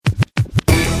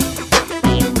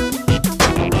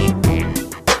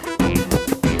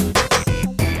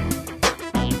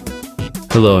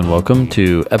Hello and welcome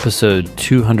to episode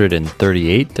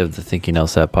 238 of the Thinking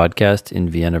LSAT podcast in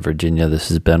Vienna, Virginia.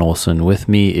 This is Ben Olson. With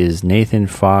me is Nathan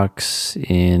Fox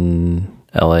in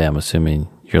LA. I'm assuming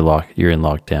you're in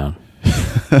lockdown.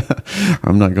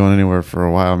 I'm not going anywhere for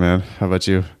a while, man. How about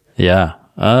you? Yeah.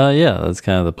 That's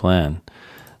kind of the plan.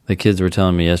 The kids were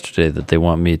telling me yesterday that they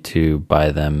want me to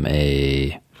buy them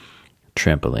a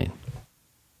trampoline.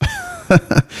 I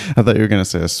thought you were going to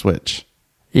say a Switch.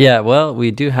 Yeah, well,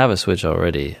 we do have a Switch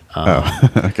already.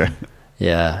 Okay.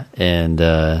 Yeah, and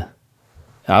hey,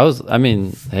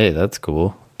 that's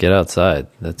cool. Get outside.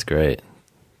 That's great.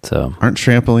 So, aren't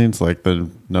trampolines like the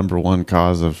number one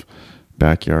cause of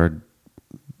backyard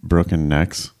broken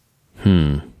necks?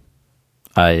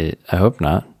 I hope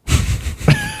not.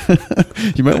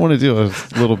 You might want to do a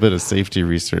little bit of safety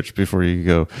research before you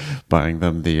go buying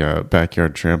them the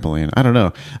backyard trampoline. I don't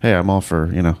know. Hey, I'm all for,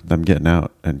 them getting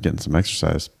out and getting some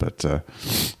exercise. But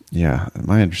yeah,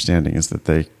 my understanding is that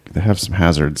they have some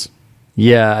hazards.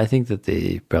 Yeah, I think that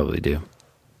they probably do.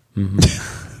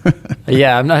 Mm-hmm.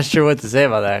 Yeah, I'm not sure what to say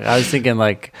about that. I was thinking,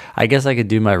 I guess I could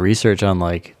do my research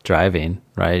on, driving,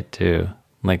 right, too.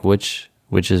 Which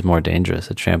is more dangerous,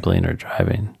 a trampoline or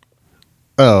driving?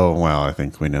 Oh, well, I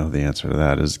think we know the answer to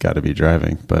that has got to be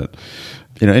driving. But,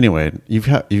 anyway, you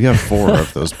have four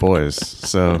of those boys.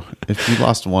 So if you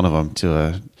lost one of them to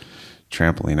a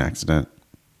trampoline accident,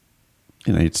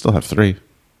 you'd still have three.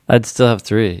 I'd still have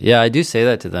three. Yeah, I do say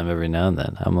that to them every now and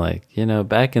then. I'm like,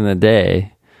 back in the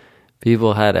day,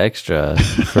 people had extra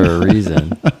for a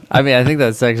reason. I mean, I think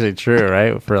that's actually true,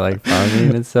 right? For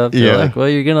farming and stuff. They're like, well,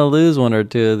 you're going to lose one or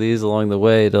two of these along the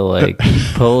way to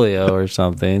polio or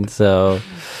something. So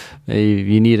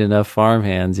you need enough farm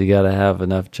hands. You got to have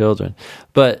enough children.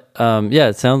 But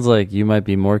it sounds like you might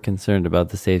be more concerned about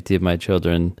the safety of my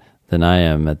children than I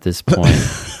am at this point.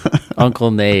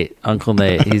 Uncle Nate,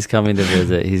 he's coming to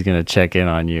visit. He's going to check in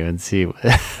on you and see.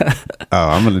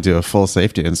 I'm going to do a full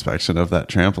safety inspection of that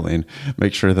trampoline.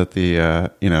 Make sure that the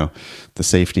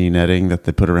safety netting that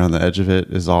they put around the edge of it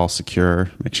is all secure.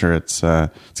 Make sure it's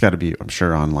got to be, I'm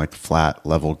sure, on flat,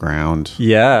 level ground.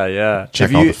 Yeah.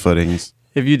 Check all the footings.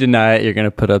 If you deny it, you're going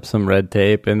to put up some red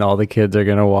tape, and all the kids are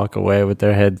going to walk away with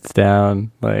their heads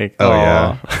down.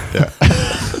 Yeah.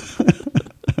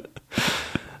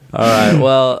 All right.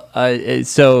 Well,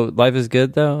 so life is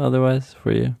good though. Otherwise,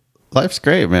 for you, life's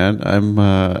great, man.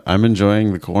 I'm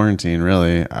enjoying the quarantine.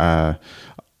 Really,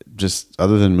 just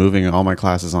other than moving all my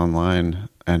classes online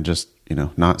and just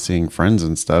not seeing friends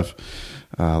and stuff,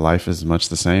 life is much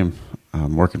the same.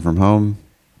 Working from home,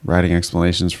 writing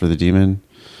explanations for the demon,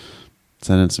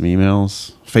 sending some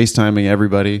emails, FaceTiming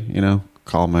everybody.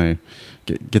 Call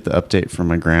get the update from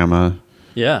my grandma.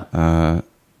 Yeah.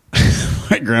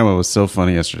 My grandma was so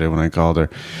funny yesterday when I called her.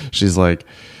 She's like,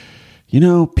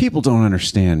 people don't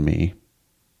understand me.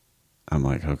 I'm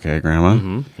like, okay, Grandma.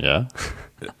 Mm-hmm. Yeah.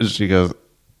 She goes,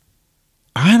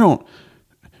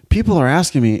 people are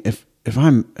asking me if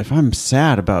I'm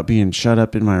sad about being shut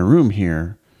up in my room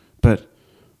here, but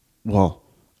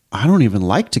I don't even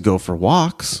like to go for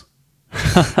walks.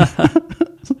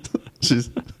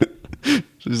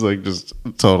 She's just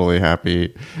totally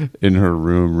happy in her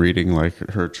room reading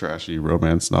her trashy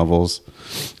romance novels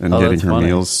and getting her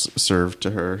meals served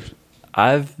to her.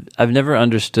 I've never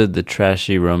understood the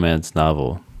trashy romance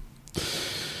novel.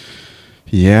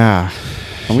 Yeah.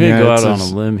 I'm going to go out on a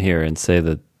limb here and say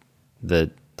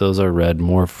that those are read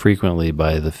more frequently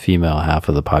by the female half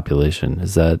of the population.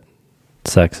 Is that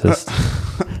sexist?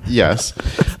 Yes.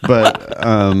 But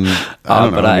I don't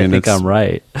know. I think I'm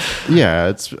right. Yeah,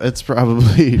 it's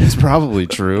probably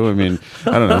true. I mean,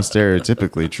 I don't know,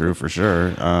 stereotypically true for sure.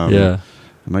 Yeah.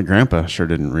 My grandpa sure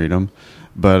didn't read them,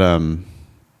 but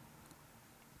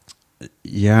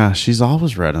yeah, she's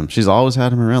always read them. She's always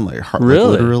had them around,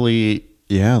 really,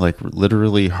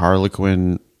 literally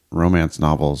Harlequin romance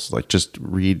novels. Just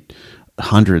read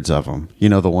hundreds of them.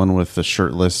 The one with the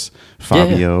shirtless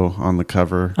Fabio on the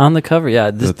cover. On the cover,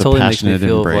 yeah. This totally makes me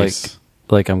feel embrace.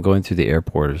 like I'm going through the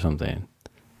airport or something.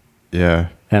 Yeah.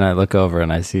 And I look over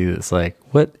and I see this,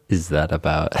 what is that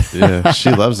about? Yeah,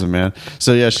 she loves them, man.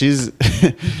 So yeah, she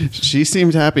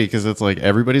seemed happy because it's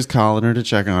everybody's calling her to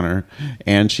check on her,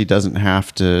 and she doesn't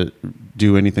have to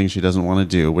do anything she doesn't want to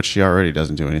do, which she already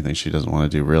doesn't do anything she doesn't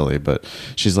want to do really. But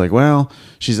she's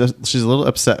she's a little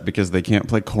upset because they can't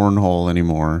play cornhole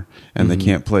anymore, and they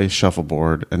can't play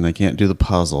shuffleboard, and they can't do the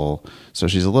puzzle. So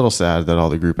she's a little sad that all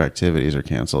the group activities are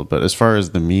canceled. But as far as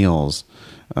the meals,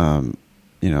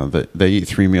 they eat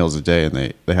 3 meals a day, and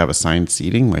they have assigned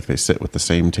seating. Like they sit with the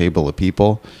same table of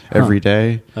people every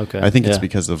day. Okay. I think it's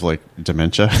because of like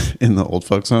dementia in the old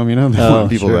folks home. They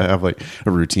want people to have like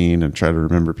a routine and try to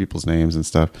remember people's names and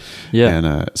stuff. Yeah.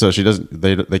 And so she doesn't.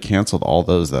 They canceled all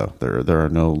those though. There are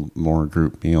no more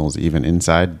group meals even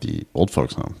inside the old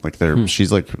folks home. Like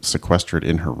she's like sequestered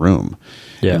in her room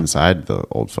inside the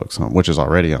old folks home, which is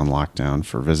already on lockdown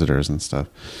for visitors and stuff.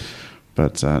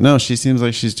 But no, she seems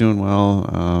like she's doing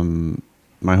well.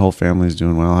 My whole family's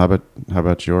doing well. How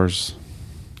about yours?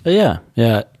 Yeah.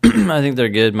 I think they're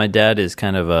good. My dad is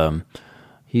kind of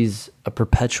he's a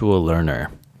perpetual learner,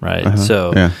 right?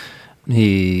 So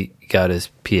he got his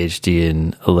PhD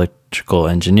in electrical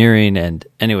engineering, and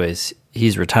anyways,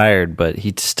 he's retired, but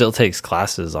he still takes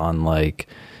classes on like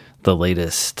the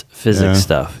latest physics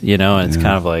stuff, and it's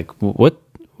kind of like, what?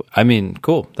 I mean,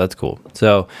 cool. That's cool.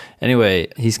 So anyway,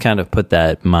 he's kind of put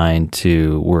that mind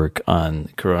to work on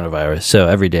coronavirus. So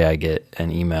every day I get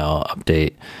an email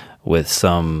update with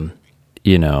some,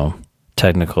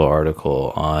 technical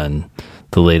article on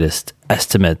the latest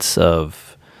estimates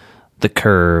of the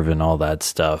curve and all that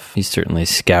stuff. He's certainly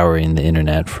scouring the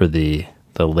internet for the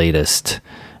latest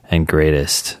and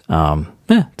greatest.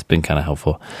 It's been kind of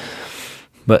helpful.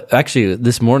 But actually,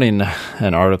 this morning,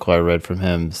 an article I read from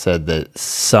him said that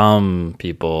some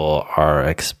people are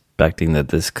expecting that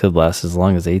this could last as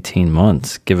long as 18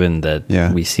 months, given that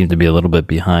we seem to be a little bit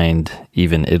behind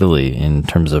even Italy in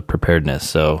terms of preparedness.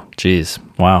 So, geez,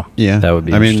 wow. Yeah. That would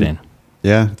be interesting.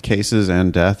 Cases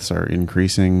and deaths are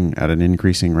increasing at an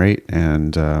increasing rate.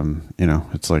 And,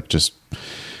 it's like just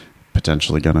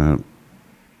potentially going to,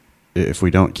 if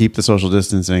we don't keep the social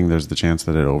distancing, there's the chance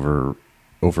that it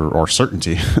or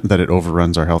certainty that it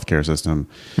overruns our healthcare system.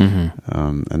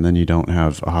 And then you don't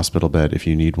have a hospital bed if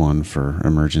you need one for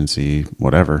emergency,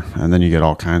 whatever. And then you get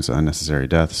all kinds of unnecessary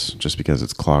deaths just because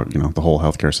it's clogged, the whole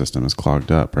healthcare system is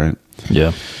clogged up, right?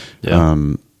 Yeah.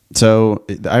 So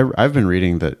I've been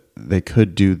reading that they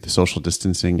could do the social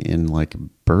distancing in like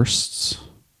bursts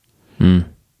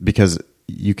because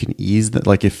you can ease that.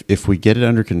 Like if we get it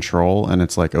under control and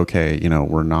it's like, okay,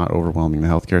 we're not overwhelming the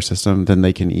healthcare system, then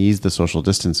they can ease the social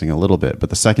distancing a little bit. But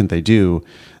the second they do,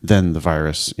 then the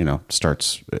virus,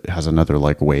 has another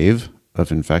like wave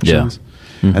of infections,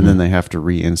 and then they have to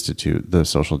reinstitute the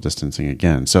social distancing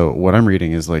again. So what I'm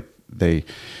reading is like they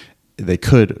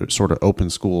could sort of open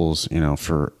schools,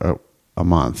 for a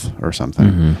month or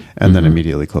something, and then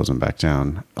immediately close them back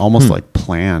down, almost like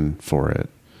plan for it.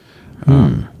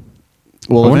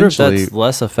 Well, I wonder if that's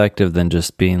less effective than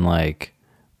just being like,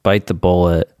 bite the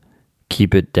bullet,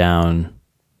 keep it down,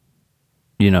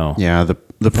 Yeah, the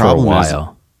problem for a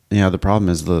while. The problem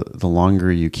is the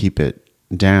longer you keep it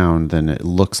down, then it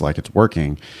looks like it's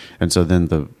working, and so then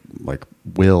the like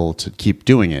will to keep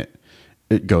doing it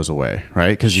goes away,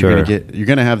 right? Because you're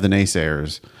gonna have the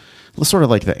naysayers, sort of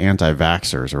like the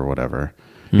anti-vaxxers or whatever.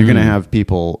 You're gonna have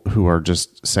people who are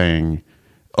just saying,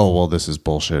 oh, well, this is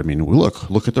bullshit. I mean,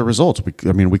 look at the results. We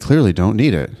clearly don't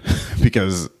need it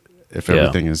because if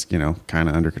everything is, kind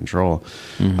of under control.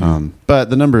 But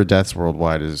the number of deaths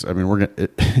worldwide is, you're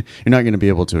not going to be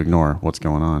able to ignore what's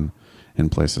going on in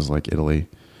places like Italy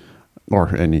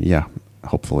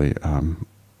hopefully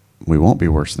we won't be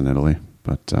worse than Italy.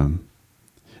 But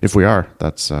if we are,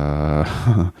 that's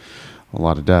a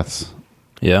lot of deaths.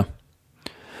 Yeah.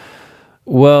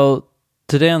 Well,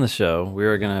 today on the show, we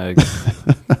are going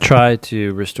to try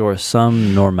to restore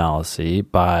some normalcy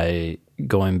by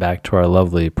going back to our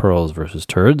lovely Pearls versus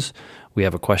Turds. We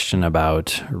have a question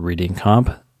about reading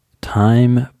comp,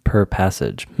 time per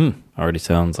passage. Already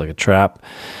sounds like a trap.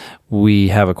 We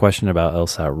have a question about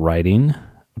LSAT writing.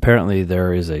 Apparently,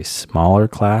 there is a smaller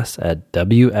class at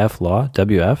WF Law.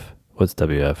 WF? What's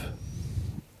WF?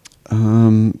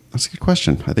 That's a good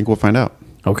question. I think we'll find out.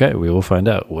 Okay, we will find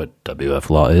out what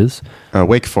WF Law is.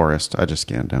 Wake Forest. I just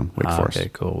scanned down Wake Forest. Okay,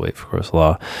 cool. Wake Forest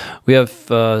Law. We have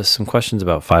some questions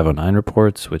about 509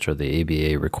 reports, which are the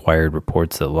ABA required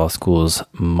reports that law schools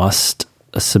must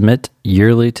submit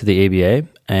yearly to the ABA,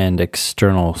 and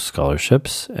external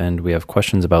scholarships. And we have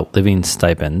questions about living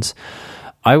stipends.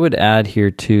 I would add here,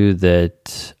 too,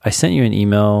 that I sent you an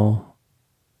email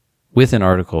with an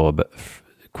article about,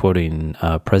 quoting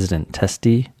President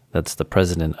Testi. That's the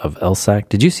president of LSAC.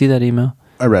 Did you see that email?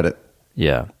 I read it.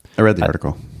 Yeah. I read the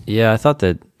article. I thought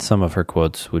that some of her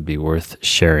quotes would be worth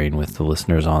sharing with the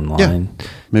listeners online. Yeah.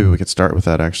 Maybe we could start with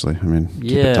that, actually.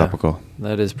 Keep it topical.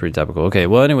 That is pretty topical. Okay,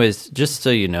 well, anyways, just so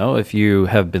you know, if you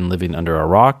have been living under a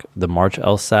rock, the March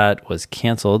LSAT was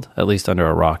canceled, at least under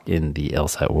a rock in the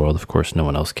LSAT world. Of course, no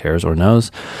one else cares or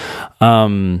knows.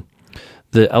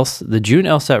 the June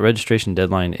LSAT registration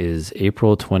deadline is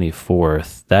April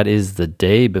 24th. That is the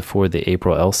day before the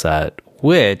April LSAT,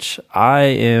 which I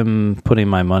am putting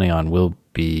my money on will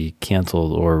be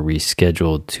canceled or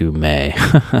rescheduled to May.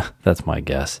 That's my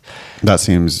guess. That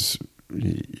seems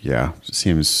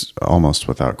almost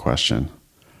without question.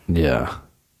 Yeah.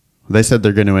 They said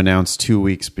they're going to announce 2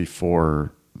 weeks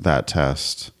before that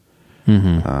test.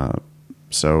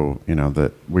 So,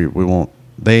 that we won't,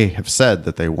 they have said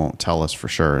that they won't tell us for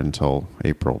sure until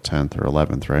April 10th or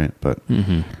 11th, right? But,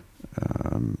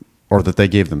 or that they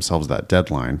gave themselves that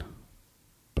deadline.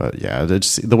 But yeah,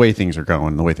 the way things are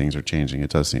going, the way things are changing, it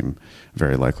does seem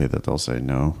very likely that they'll say,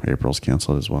 no, April's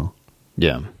canceled as well.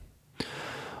 Yeah.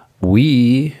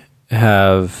 We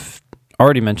have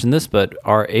already mentioned this, but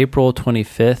our April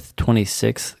 25th,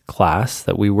 26th class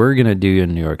that we were going to do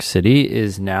in New York City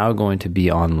is now going to be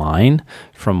online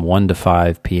from 1 to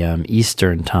 5 p.m.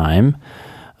 Eastern time.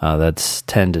 That's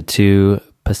 10 to 2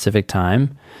 Pacific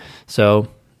time. So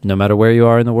no matter where you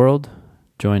are in the world,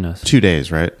 join us. 2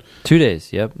 days, right? 2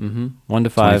 days, yep. 1 to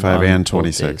 5. 25 and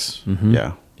 26.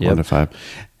 Yeah, 1 to 5.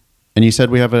 And you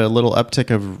said we have a little uptick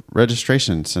of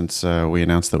registration since we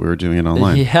announced that we were doing it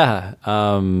online. Yeah,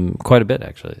 quite a bit,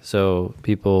 actually. So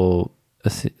people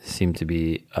seem to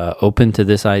be open to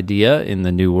this idea in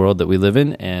the new world that we live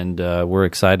in, and we're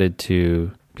excited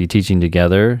to be teaching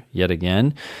together yet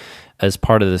again. As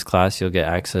part of this class, you'll get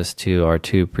access to our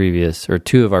two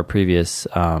of our previous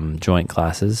joint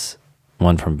classes.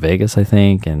 One from Vegas, I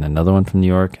think, and another one from New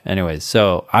York. Anyways,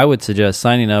 so I would suggest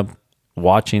signing up,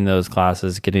 watching those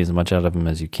classes, getting as much out of them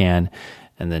as you can,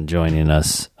 and then joining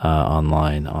us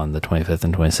online on the 25th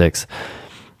and 26th.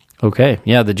 Okay.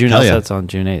 Yeah, the June LSAT's on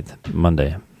June 8th,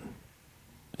 Monday,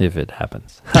 if it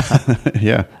happens.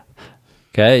 Yeah.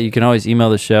 Okay. You can always email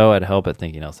the show at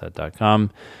help@thinkinglsat.com.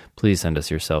 Please send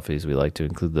us your selfies. We like to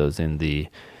include those in the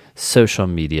social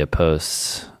media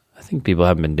posts. I think people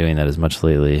haven't been doing that as much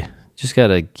lately. Just got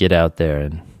to get out there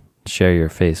and share your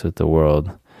face with the world.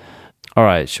 All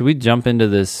right. Should we jump into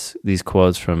these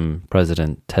quotes from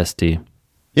President Testy?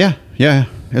 Yeah.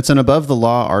 It's an Above the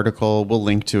Law article. We'll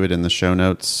link to it in the show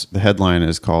notes. The headline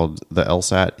is called "The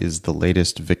LSAT is the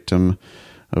Latest Victim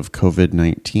of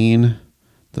COVID-19."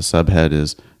 The subhead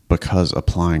is "Because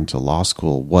Applying to Law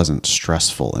School Wasn't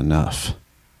Stressful Enough."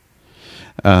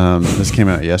 This came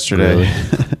out yesterday.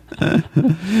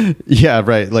 Yeah,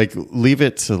 right. Like, leave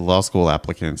it to law school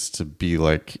applicants to be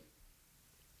like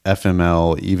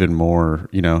FML even more,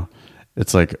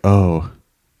 it's like, oh,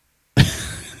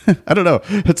 I don't know.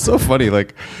 It's so funny.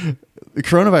 Like, the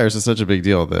coronavirus is such a big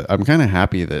deal that I'm kind of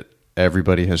happy that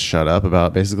everybody has shut up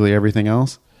about basically everything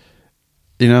else.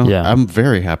 Yeah. I'm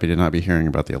very happy to not be hearing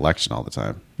about the election all the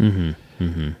time.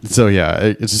 So yeah,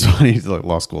 it's just funny to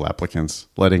law school applicants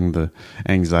letting the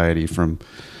anxiety from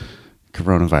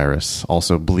coronavirus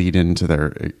also bleed into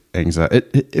their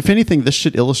anxiety. If anything, this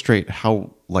should illustrate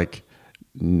how like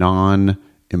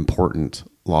non-important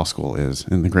law school is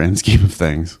in the grand scheme of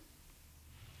things.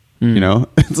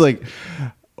 It's like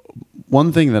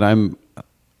one thing that I'm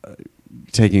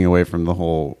taking away from the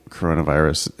whole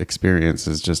coronavirus experience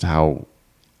is just how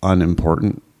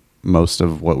unimportant most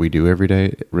of what we do every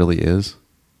day really is.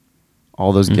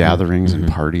 All those gatherings and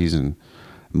parties and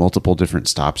multiple different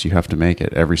stops you have to make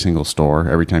at every single store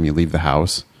every time you leave the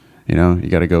house. You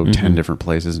got to go 10 different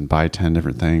places and buy 10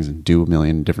 different things and do a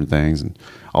million different things and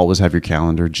always have your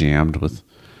calendar jammed with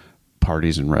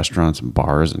parties and restaurants and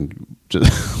bars and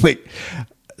just like,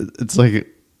 it's like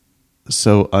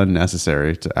so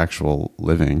unnecessary to actual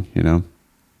living,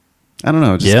 I don't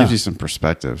know. It just gives you some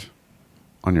perspective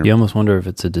on your... You almost wonder if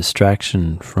it's a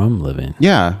distraction from living.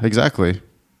 Yeah, exactly.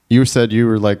 You said you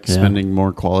were like spending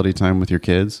more quality time with your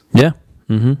kids. Yeah.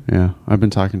 Yeah. I've been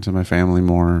talking to my family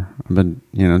more. I've been,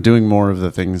 doing more of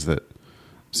the things that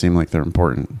seem like they're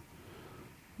important.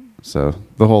 So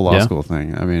the whole law school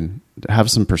thing, I mean,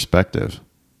 have some perspective.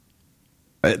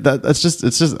 It's just the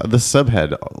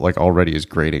subhead like already is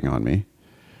grating on me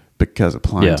because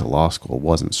applying to law school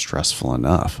wasn't stressful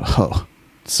enough. Oh,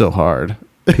 so hard.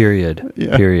 Period.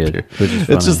 Yeah. Period. Which is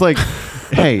funny. It's just like,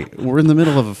 hey, we're in the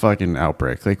middle of a fucking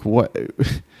outbreak. Like, what?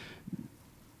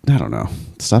 I don't know.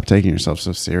 Stop taking yourself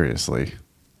so seriously.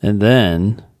 And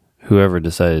then whoever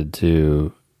decided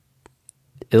to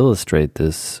illustrate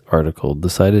this article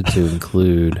decided to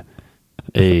include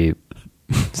a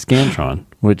Scantron,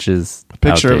 which is a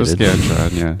picture outdated. of a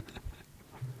Scantron, yeah.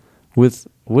 With,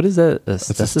 what is that, a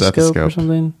stethoscope or stethoscope.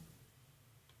 something?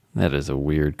 That is a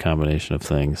weird combination of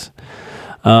things.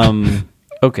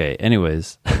 Okay,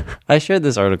 anyways, I shared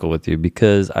this article with you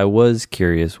because I was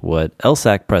curious what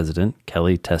LSAC President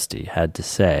Kelly Testy had to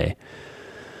say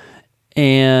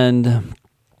And,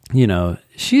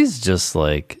 she's just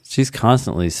like, she's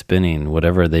constantly spinning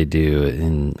whatever they do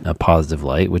in a positive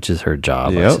light, which is her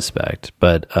job, I suspect.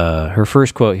 But her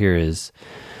first quote here is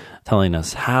telling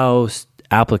us how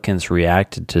applicants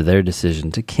reacted to their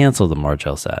decision to cancel the March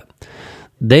LSAT.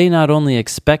 They not only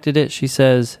expected it, she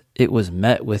says, it was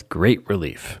met with great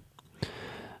relief.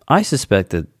 I suspect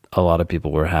that a lot of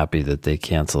people were happy that they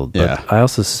canceled, but I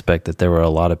also suspect that there were a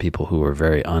lot of people who were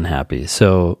very unhappy.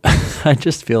 So I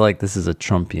just feel like this is a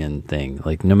Trumpian thing.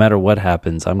 Like, no matter what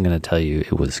happens, I'm going to tell you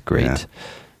it was great. Yeah.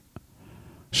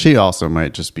 She also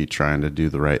might just be trying to do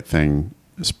the right thing,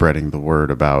 spreading the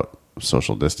word about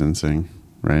social distancing,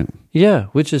 right? Yeah,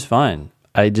 which is fine.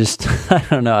 I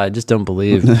don't know. I just don't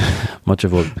believe much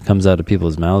of what comes out of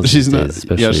people's mouths these days,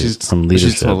 especially from leadership.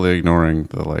 She's totally ignoring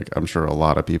I'm sure a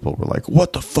lot of people were like,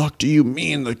 what the fuck do you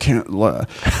mean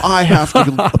I have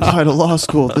to apply to law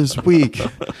school this week?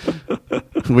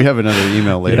 We have another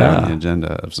email later on the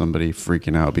agenda of somebody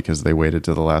freaking out because they waited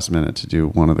to the last minute to do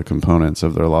one of the components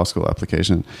of their law school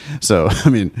application. So, I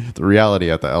mean, the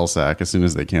reality at the LSAC, as soon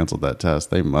as they canceled that test,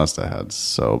 they must have had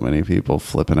so many people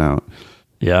flipping out.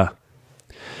 Yeah.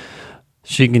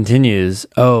 She continues,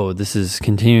 this is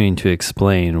continuing to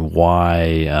explain why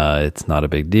it's not a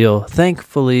big deal.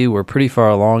 Thankfully, we're pretty far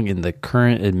along in the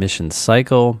current admissions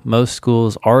cycle. Most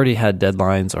schools already had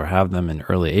deadlines or have them in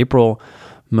early April.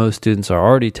 Most students are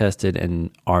already tested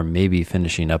and are maybe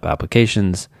finishing up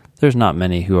applications. There's not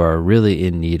many who are really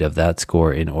in need of that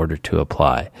score in order to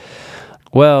apply.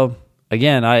 Well,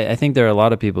 again, I think there are a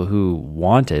lot of people who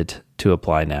want it to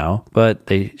apply now, but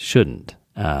they shouldn't.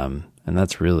 And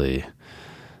that's really...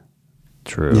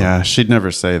 true. Yeah, she'd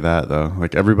never say that though.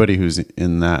 Like everybody who's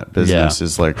in that business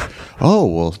is like, oh,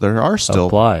 well, there are still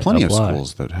plenty of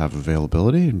schools that have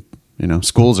availability.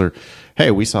 Schools are, hey,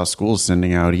 we saw schools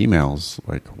sending out emails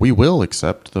like, we will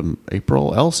accept the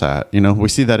April LSAT. We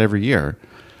see that every year.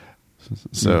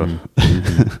 So,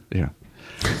 yeah.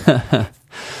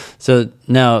 So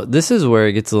now this is where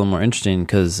it gets a little more interesting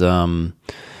because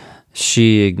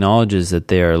she acknowledges that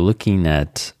they are looking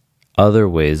at other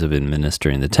ways of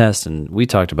administering the test. And we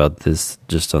talked about this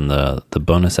just on the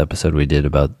bonus episode we did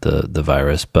about the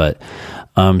virus. But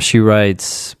she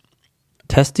writes,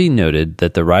 Testi noted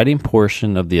that the writing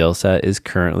portion of the LSAT is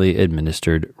currently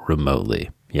administered remotely.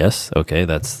 Yes, okay,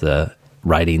 that's the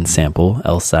writing sample,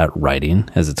 LSAT writing,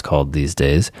 as it's called these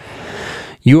days.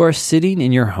 You are sitting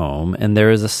in your home, and there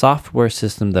is a software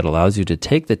system that allows you to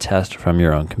take the test from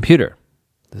your own computer.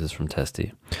 This is from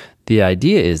Testi. The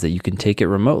idea is that you can take it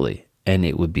remotely, and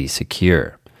it would be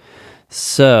secure.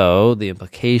 So the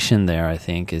implication there, I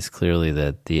think, is clearly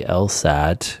that the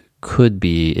LSAT could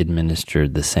be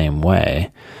administered the same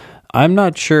way. I'm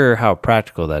not sure how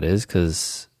practical that is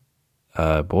because,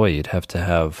 you'd have to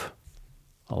have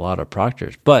a lot of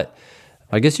proctors. But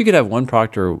I guess you could have one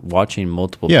proctor watching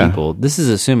multiple people. This is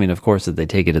assuming, of course, that they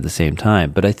take it at the same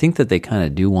time. But I think that they kind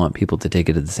of do want people to take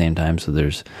it at the same time so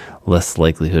there's less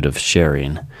likelihood of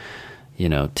sharing,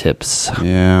 tips.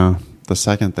 Yeah. The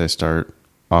second they start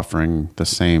offering the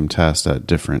same test at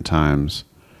different times,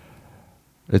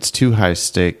 it's too high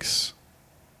stakes.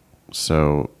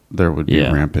 So there would be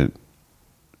rampant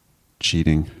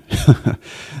cheating.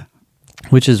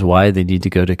 Which is why they need to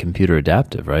go to computer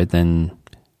adaptive, right? Then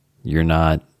you're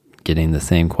not getting the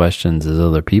same questions as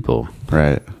other people.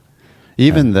 Right.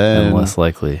 Even then, and less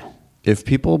likely. If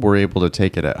people were able to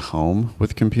take it at home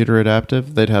with computer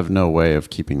adaptive, they'd have no way of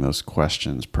keeping those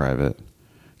questions private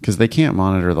because they can't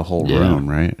monitor the whole room,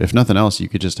 right? If nothing else, you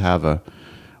could just have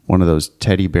one of those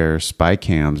teddy bear spy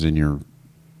cams in your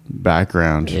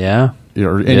background. Yeah.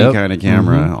 Or any kind of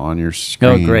camera on your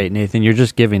screen. Oh, great, Nathan. You're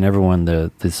just giving everyone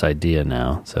this idea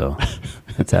now, so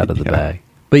it's out of the bag.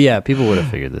 But yeah, people would have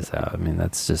figured this out. I mean,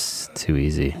 that's just too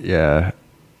easy. Yeah.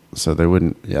 So they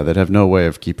wouldn't, they'd have no way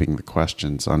of keeping the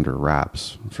questions under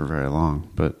wraps for very long.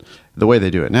 But the way they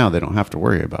do it now, they don't have to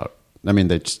worry about,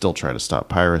 they'd still try to stop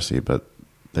piracy, but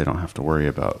they don't have to worry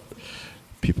about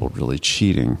people really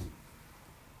cheating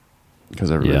because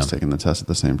everybody's taking the test at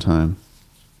the same time.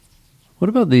 What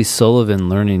about these Sullivan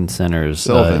Learning Centers?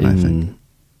 Sylvan, I think.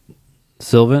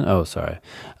 Sylvan? Oh, sorry.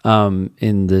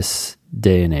 In this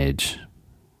day and age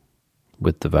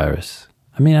with the virus.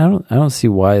 I don't see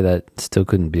why that still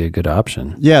couldn't be a good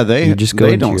option. Yeah, they just go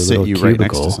they into don't your sit you cubicle. right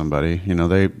next to somebody.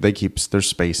 They keep their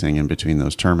spacing in between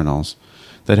those terminals.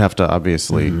 They'd have to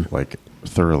obviously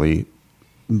thoroughly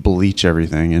bleach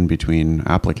everything in between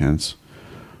applicants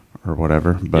or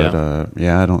whatever. But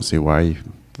I don't see why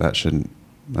that shouldn't.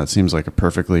 That seems like a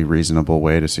perfectly reasonable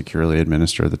way to securely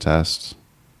administer the tests.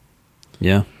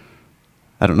 Yeah.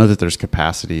 I don't know that there's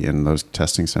capacity in those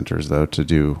testing centers, though, to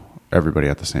do everybody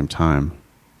at the same time.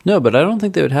 No, but I don't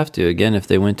think they would have to. Again, if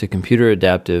they went to computer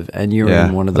adaptive and you were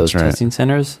in one of those testing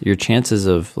centers, your chances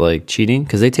of like cheating,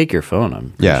 because they take your phone,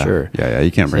 I'm pretty sure. Yeah.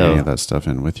 You can't bring any of that stuff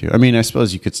in with you. I mean, I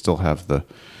suppose you could still have the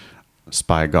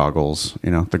spy goggles,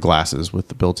 the glasses with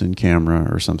the built-in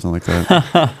camera or something like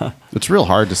that. It's real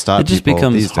hard to stop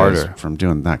people these days from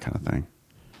doing that kind of thing.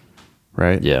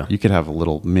 Right? Yeah. You could have a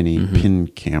little mini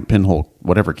pinhole,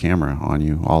 whatever camera on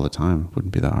you all the time. It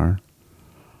wouldn't be that hard.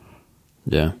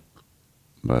 Yeah.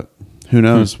 But who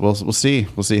knows? We'll see.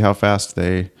 We'll see how fast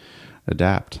they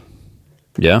adapt.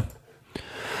 Yeah.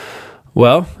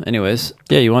 Well, anyways,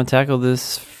 you want to tackle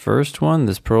this first one,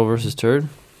 this Perl versus Turd?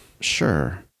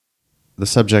 Sure. The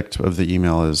subject of the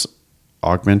email is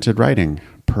augmented writing,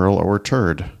 Perl or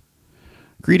Turd.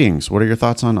 Greetings. What are your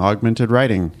thoughts on augmented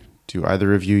writing? Do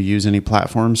either of you use any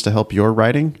platforms to help your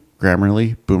writing?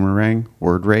 Grammarly, Boomerang,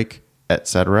 WordRake,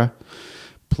 etc.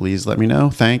 Please let me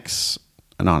know. Thanks.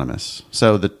 Anonymous.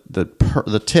 So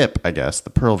the tip, I guess, the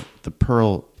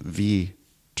Perl v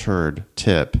Turd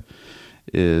tip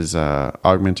is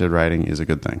augmented writing is a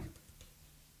good thing.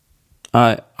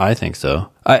 I think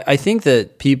so. I think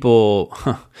that people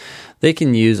they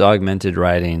can use augmented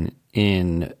writing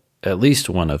in at least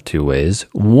one of two ways.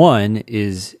 One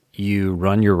is you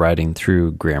run your writing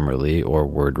through Grammarly or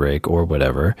WordRake or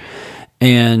whatever,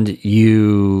 and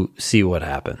you see what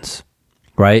happens,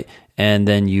 right? And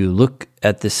then you look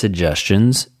at the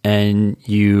suggestions and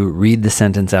you read the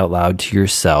sentence out loud to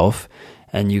yourself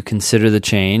and you consider the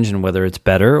change and whether it's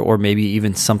better or maybe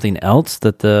even something else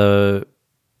that the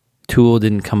tool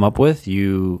didn't come up with,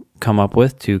 you come up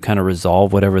with to kind of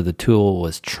resolve whatever the tool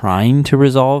was trying to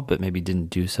resolve, but maybe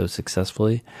didn't do so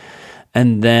successfully.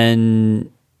 And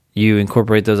then you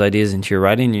incorporate those ideas into your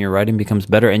writing and your writing becomes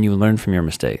better and you learn from your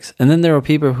mistakes. And then there are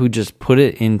people who just put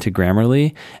it into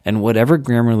Grammarly and whatever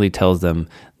Grammarly tells them,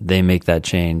 they make that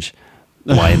change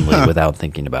blindly without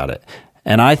thinking about it.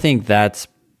 And I think that's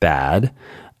bad.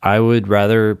 I would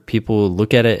rather people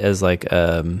look at it as like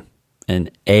an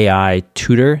AI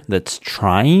tutor that's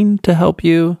trying to help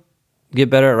you get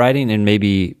better at writing and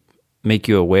maybe make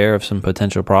you aware of some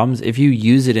potential problems. If you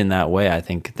use it in that way, I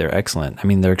think they're excellent. I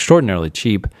mean, they're extraordinarily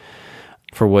cheap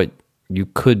for what you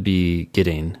could be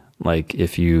getting, like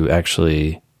if you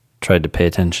actually tried to pay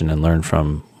attention and learn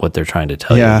from what they're trying to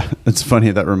tell you. Yeah, it's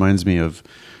funny. That reminds me of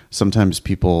sometimes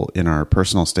people in our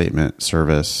personal statement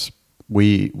service,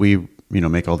 we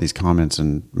make all these comments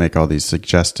and make all these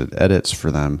suggested edits for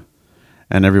them.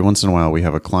 And every once in a while we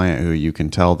have a client who you can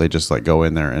tell they just like go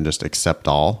in there and just accept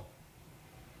all.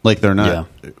 Like they're not,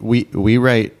 we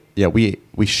write,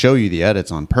 we show you the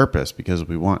edits on purpose because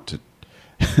we want to,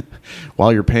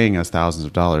 while you're paying us thousands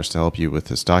of dollars to help you with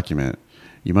this document,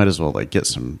 you might as well like get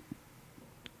some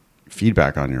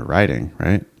feedback on your writing,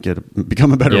 right?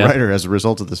 Become a better writer as a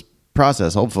result of this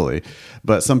process, hopefully.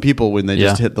 But some people, when they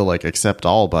just hit the like accept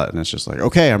all button, it's just like,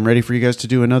 okay, I'm ready for you guys to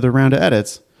do another round of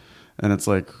edits. And it's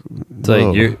like,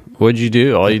 what'd you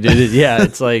do? All you did is,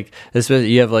 it's like,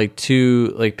 especially you have like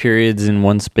two like periods in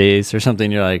one space or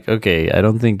something. You're like, okay, I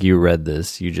don't think you read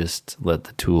this. You just let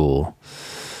the tool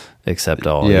accept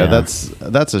all. Yeah,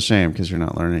 that's a shame because you're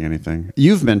not learning anything.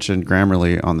 You've mentioned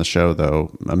Grammarly on the show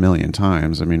though a million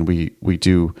times. I mean, we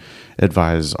do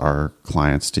advise our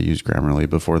clients to use Grammarly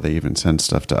before they even send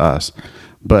stuff to us.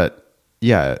 But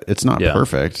yeah, it's not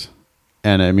perfect.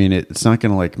 And I mean, it's not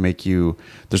going to like make you,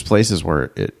 there's places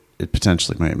where it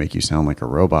potentially might make you sound like a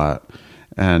robot.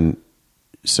 And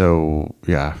so,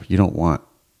 you don't want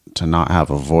to not have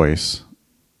a voice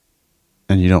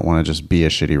and you don't want to just be a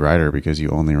shitty writer because you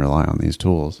only rely on these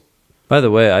tools. By the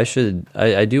way,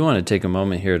 I do want to take a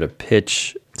moment here to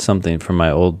pitch something from my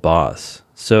old boss.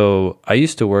 So I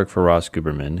used to work for Ross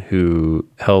Guberman, who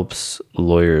helps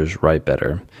lawyers write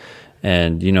better.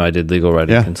 And, I did legal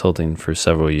writing consulting for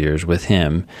several years with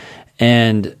him.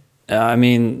 And, I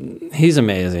mean, he's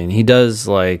amazing. He does,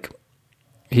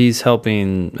 he's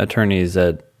helping attorneys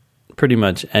at pretty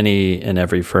much any and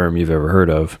every firm you've ever heard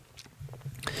of.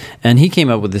 And he came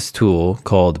up with this tool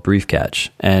called Briefcatch.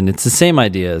 And it's the same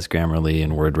idea as Grammarly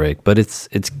and WordRake, but it's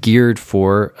geared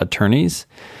for attorneys.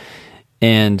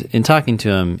 And in talking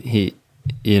to him,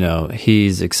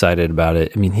 he's excited about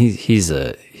it. I mean, he's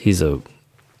a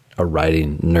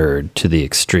writing nerd to the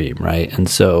extreme, right? And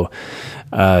so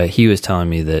he was telling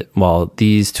me that while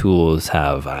these tools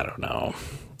have,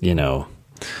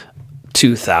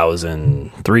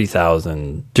 2,000,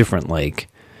 3,000 different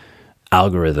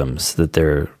algorithms that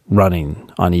they're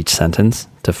running on each sentence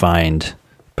to find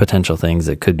potential things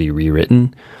that could be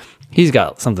rewritten, he's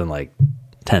got something like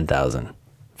 10,000,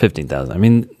 15,000. I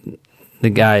mean, the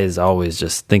guy is always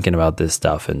just thinking about this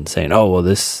stuff and saying, oh, well,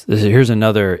 this here's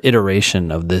another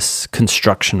iteration of this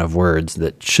construction of words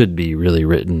that should be really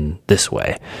written this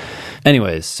way.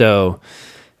 Anyways, so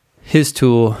his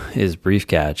tool is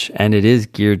BriefCatch, and it is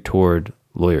geared toward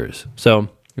lawyers. So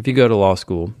if you go to law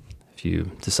school, if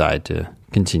you decide to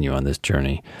continue on this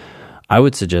journey, I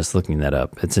would suggest looking that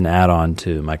up. It's an add-on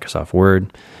to Microsoft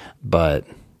Word, but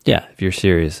yeah, if you're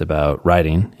serious about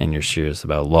writing and you're serious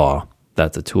about law,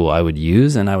 that's a tool I would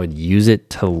use, and I would use it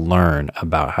to learn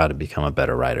about how to become a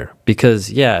better writer.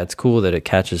 Because yeah, it's cool that it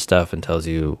catches stuff and tells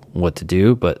you what to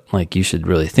do, but like you should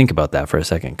really think about that for a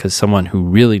second, because someone who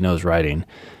really knows writing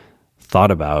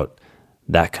thought about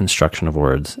that construction of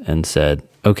words and said,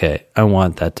 okay, I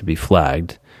want that to be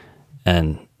flagged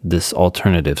and this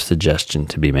alternative suggestion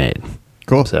to be made.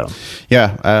 Cool. So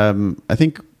yeah, I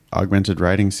think augmented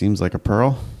writing seems like a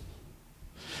pearl.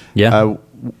 Yeah.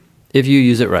 If you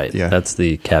use it right. Yeah. That's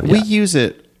the caveat. We use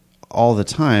it all the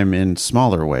time in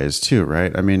smaller ways too,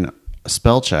 right? I mean,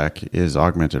 spell check is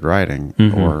augmented writing,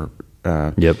 or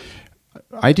Yep.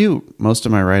 I do most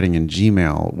of my writing in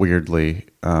Gmail, weirdly,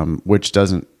 which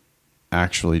doesn't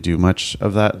actually do much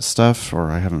of that stuff, or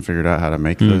I haven't figured out how to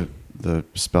make the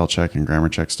spell check and grammar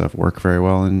check stuff work very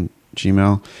well in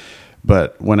Gmail.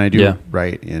 But when I do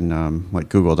write in like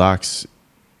Google Docs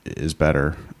is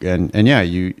better, and yeah,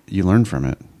 you learn from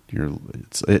it.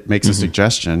 It makes a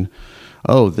suggestion.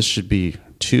 Oh, this should be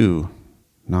 2,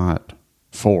 not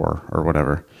 4, or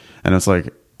whatever. And it's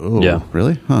like, oh,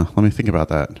 really? Huh? Let me think about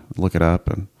that. Look it up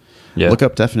and look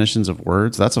up definitions of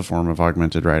words. That's a form of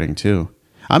augmented writing too.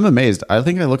 I'm amazed. I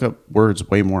think I look up words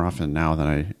way more often now than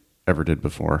I ever did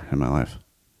before in my life.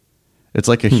 It's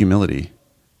like a humility.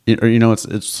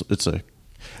 It's a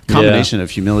combination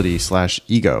of humility /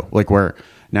 ego, like where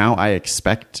now I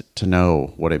expect to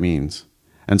know what it means.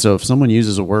 And so if someone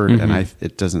uses a word and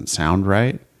it doesn't sound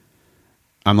right,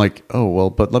 I'm like, oh, well,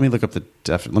 but let me look up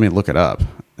let me look it up,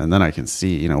 and then I can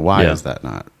see, why is that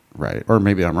not right? Or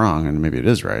maybe I'm wrong and maybe it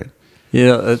is right.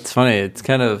 Yeah, it's funny. It's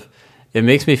kind of, it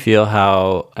makes me feel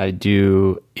how I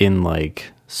do in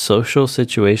like social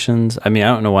situations. I mean, I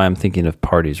don't know why I'm thinking of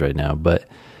parties right now, but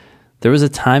there was a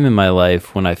time in my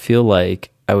life when I feel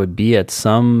like I would be at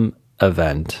some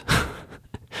event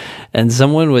and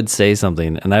someone would say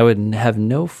something and I would have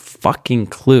no fucking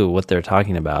clue what they're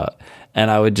talking about. And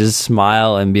I would just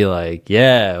smile and be like,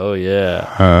 yeah, oh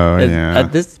yeah. Oh, yeah.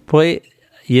 At this point,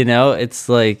 it's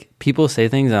like people say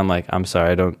things and I'm like, I'm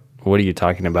sorry, what are you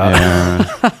talking about?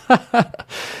 Yeah.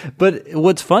 But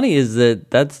what's funny is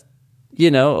that's, a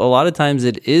lot of times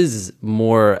it is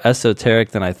more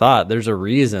esoteric than I thought. There's a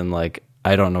reason, like,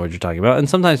 I don't know what you're talking about. And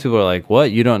sometimes people are like,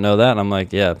 what? You don't know that? And I'm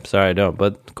like, yeah, sorry, I don't.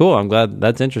 But cool. I'm glad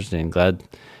that's interesting. Glad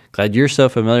you're so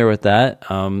familiar with that.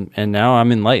 And now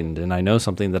I'm enlightened and I know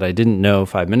something that I didn't know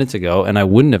 5 minutes ago. And I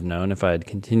wouldn't have known if I had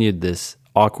continued this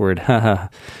awkward,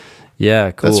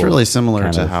 yeah, cool. That's really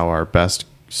similar to how our best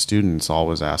students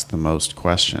always ask the most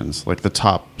questions. Like the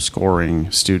top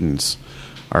scoring students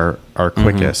are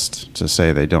quickest to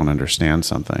say they don't understand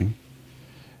something.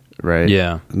 Right?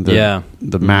 Yeah.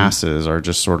 The masses are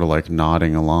just sort of like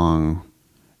nodding along.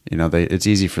 It's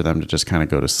easy for them to just kind of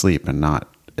go to sleep and not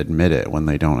admit it when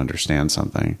they don't understand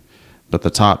something. But the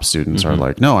top students are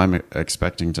like, no, I'm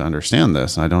expecting to understand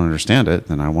this and I don't understand it,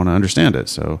 then I want to understand it.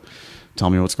 So tell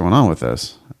me what's going on with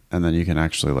this. And then you can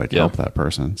actually help that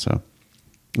person. So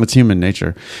it's human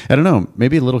nature. I don't know.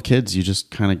 Maybe little kids, you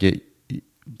just kind of get,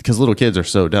 because little kids are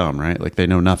so dumb, right? Like they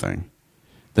know nothing.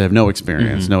 They have no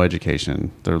experience, no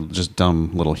education. They're just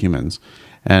dumb little humans.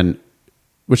 And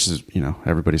which is,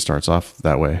 everybody starts off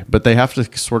that way, but they have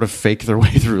to sort of fake their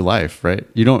way through life, right?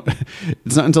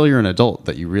 It's not until you're an adult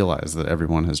that you realize that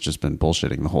everyone has just been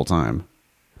bullshitting the whole time.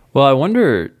 Well, I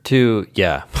wonder too,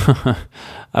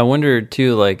 I wonder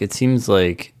too, like, it seems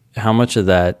like how much of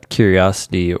that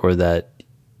curiosity or that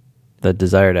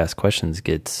desire to ask questions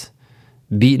gets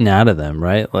beaten out of them,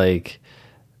 right? Like,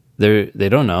 they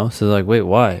don't know. So they're like, wait,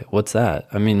 why? What's that?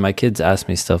 I mean, my kids ask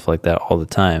me stuff like that all the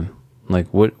time. Like,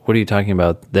 what are you talking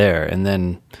about there? And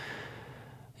then,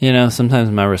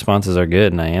 sometimes my responses are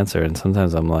good and I answer. And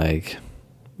sometimes I'm like,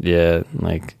 yeah,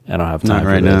 like, I don't have time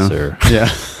for this. Or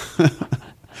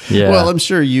yeah. Well, I'm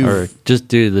sure or just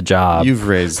do the job. You've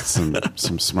raised some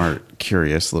smart,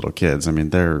 curious little kids. I mean,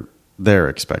 they're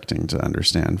expecting to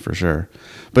understand for sure.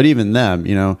 But even them,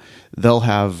 they'll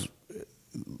have,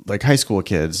 like high school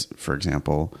kids, for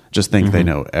example, just think they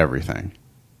know everything,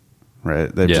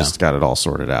 right? They've just got it all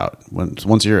sorted out.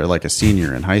 Once you're like a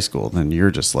senior in high school, then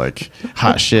you're just like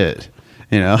hot shit.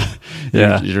 you know,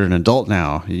 Yeah. you're an adult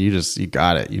now. You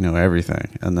got it. You know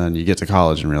everything. And then you get to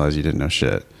college and realize you didn't know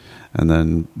shit. And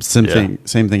then same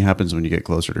thing happens when you get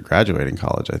closer to graduating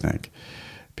college, I think.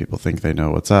 People think they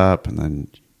know what's up, and then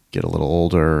get a little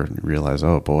older and realize,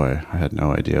 oh boy, I had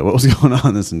no idea what was going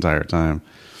on this entire time.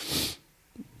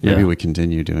 Maybe we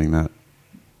continue doing that.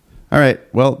 All right.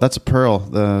 Well, that's a pearl.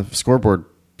 The scoreboard,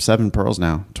 7 pearls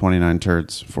now, 29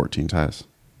 turds, 14 ties.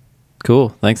 Cool.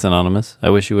 Thanks, Anonymous. I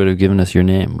wish you would have given us your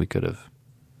name. We could have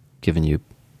given you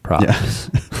props.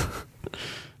 Yeah.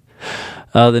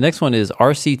 The next one is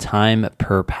RC time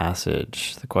per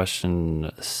passage. The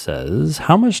question says,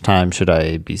 how much time should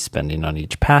I be spending on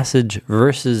each passage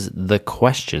versus the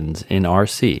questions in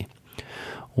RC?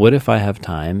 What if I have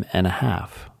time and a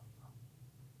half?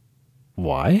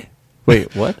 Why?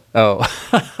 Wait, what? Oh.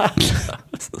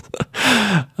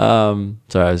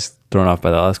 Sorry, I was thrown off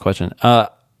by that last question.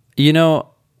 You know,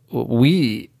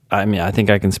 I think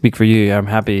I can speak for you. I'm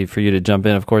happy for you to jump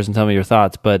in, of course, and tell me your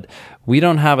thoughts, but we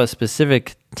don't have a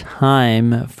specific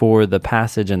time for the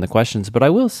passage and the questions, but I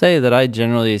will say that I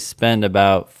generally spend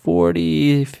about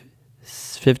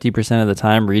 50% of the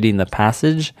time reading the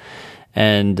passage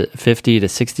and 50 to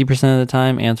 60% of the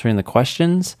time answering the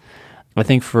questions. I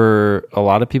think for a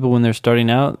lot of people when they're starting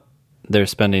out, they're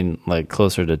spending like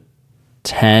closer to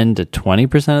 10 to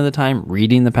 20% of the time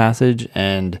reading the passage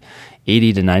and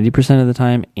 80 to 90% of the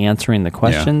time answering the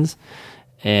questions. Yeah.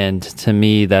 And to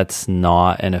me, that's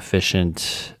not an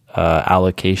efficient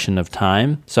allocation of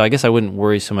time. So I guess I wouldn't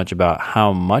worry so much about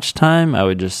how much time. I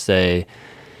would just say,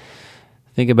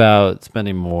 think about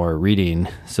spending more reading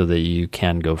so that you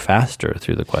can go faster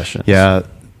through the questions. Yeah,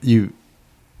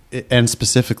 and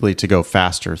specifically to go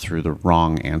faster through the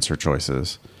wrong answer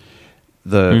choices.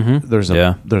 There's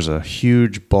a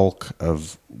huge bulk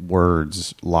of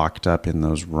words locked up in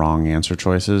those wrong answer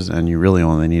choices, and you really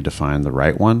only need to find the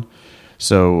right one.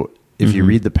 So if you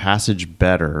read the passage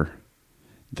better,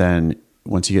 then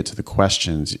once you get to the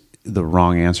questions, the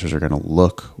wrong answers are going to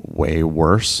look way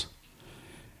worse.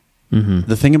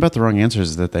 The thing about the wrong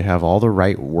answers is that they have all the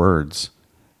right words,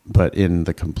 but in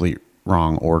the complete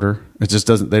wrong order. It just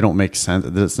doesn't. They don't make sense.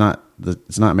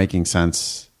 It's not making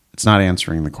sense. It's not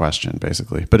answering the question,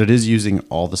 basically. But it is using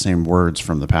all the same words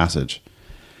from the passage.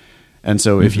 And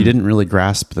so if you didn't really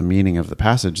grasp the meaning of the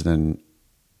passage, then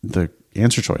the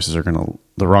answer choices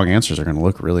the wrong answers are going to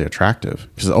look really attractive.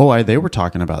 Because, they were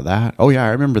talking about that. Oh, yeah, I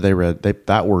remember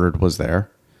that word was there.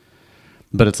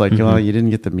 But it's like, well, you didn't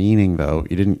get the meaning, though.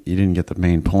 You didn't get the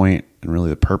main point and really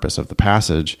the purpose of the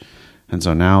passage. And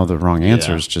so now the wrong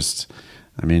answers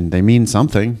they mean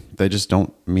something. They just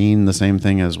don't mean the same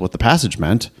thing as what the passage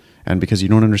meant. And because you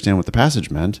don't understand what the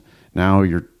passage meant, now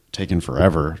you're taking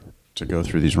forever to go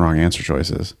through these wrong answer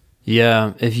choices.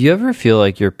 Yeah. If you ever feel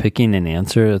like you're picking an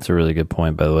answer, that's a really good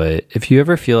point, by the way. If you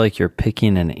ever feel like you're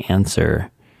picking an answer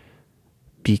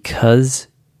because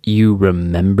you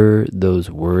remember those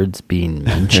words being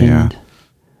mentioned,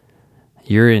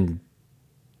 you're in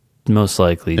most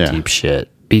likely deep shit,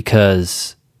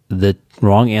 because the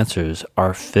wrong answers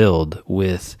are filled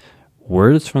with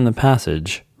words from the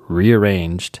passage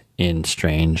rearranged in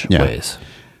strange ways.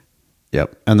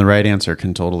 Yep. And the right answer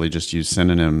can totally just use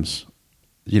synonyms,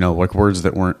 like words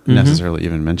that weren't necessarily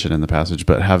even mentioned in the passage,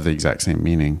 but have the exact same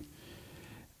meaning.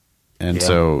 And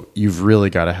so you've really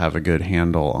got to have a good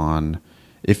handle on,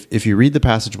 if you read the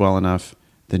passage well enough,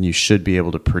 then you should be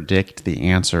able to predict the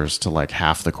answers to like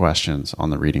half the questions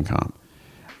on the reading comp.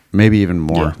 Maybe even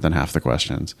more than half the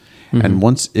questions. And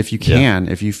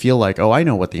if you feel like, I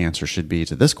know what the answer should be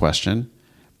to this question,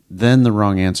 then the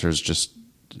wrong answers just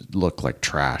look like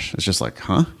trash. It's just like,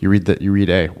 you read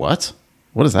A, what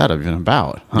is that even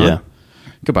about? Huh? Yeah.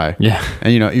 Goodbye. Yeah.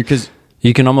 And because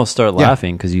you can almost start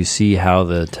laughing because you see how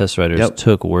the test writers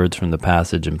took words from the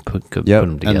passage and put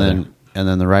them together. And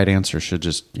then the right answer should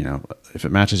just, if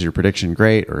it matches your prediction,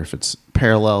 great. Or if it's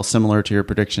similar to your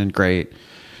prediction, great.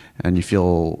 And you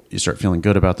start feeling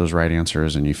good about those right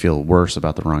answers, and you feel worse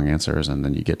about the wrong answers, and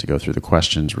then you get to go through the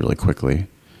questions really quickly.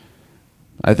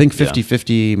 I think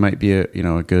 50-50 might be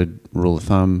a good rule of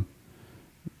thumb.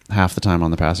 Half the time on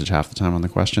the passage, half the time on the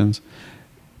questions.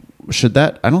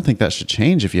 I don't think that should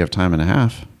change if you have time and a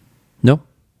half. No,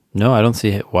 I don't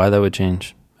see why that would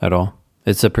change at all.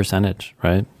 It's a percentage,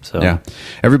 right? So yeah,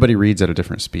 everybody reads at a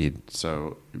different speed.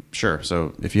 So sure.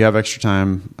 So if you have extra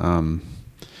time,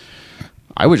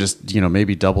 I would just,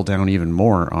 maybe double down even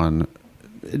more on,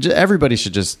 everybody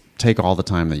should just take all the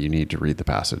time that you need to read the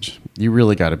passage. You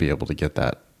really got to be able to get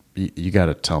that. You got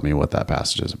to tell me what that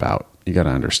passage is about. You got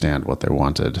to understand what they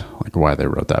wanted, like why they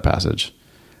wrote that passage.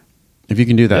 If you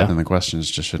can do that, then the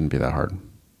questions just shouldn't be that hard.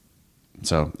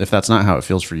 So if that's not how it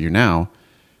feels for you now,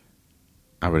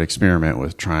 I would experiment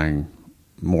with trying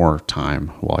more time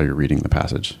while you're reading the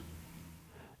passage.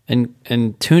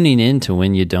 And tuning into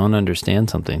when you don't understand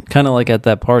something, kind of like at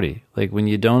that party. Like when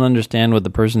you don't understand what the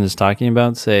person is talking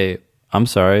about, say, I'm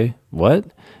sorry, what?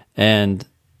 And,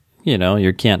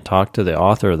 you can't talk to the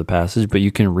author of the passage, but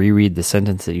you can reread the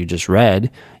sentence that you just read.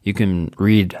 You can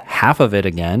read half of it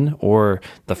again, or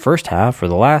the first half, or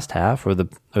the last half, or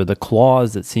the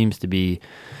clause that seems to be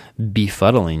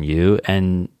befuddling you,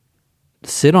 and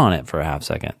sit on it for a half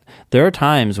second. There are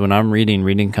times when I'm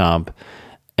reading comp,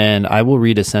 and I will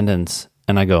read a sentence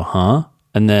and I go, huh?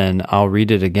 And then I'll read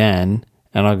it again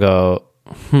and I'll go,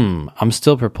 I'm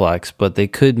still perplexed, but they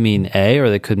could mean A or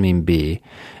they could mean B.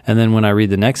 And then when I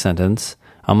read the next sentence,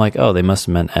 I'm like, oh, they must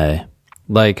have meant A.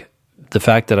 Like the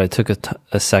fact that I took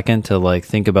a second to like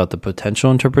think about the potential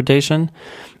interpretation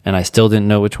and I still didn't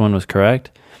know which one was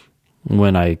correct.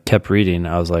 When I kept reading,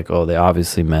 I was like, oh, they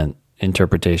obviously meant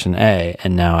interpretation A,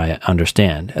 and now I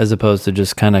understand, as opposed to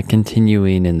just kind of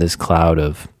continuing in this cloud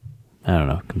of, I don't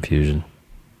know, confusion.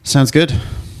 Sounds good.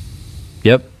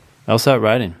 Yep. LSAT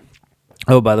writing.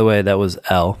 Oh, by the way, that was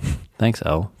L. Thanks,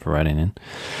 L, for writing in.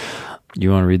 You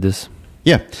want to read this?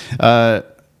 Yeah.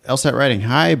 LSAT writing.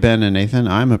 Hi, Ben and Nathan.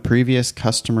 I'm a previous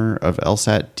customer of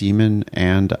LSAT Demon,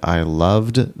 and I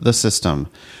loved the system.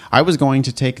 I was going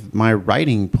to take my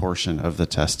writing portion of the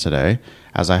test today,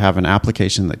 as I have an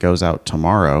application that goes out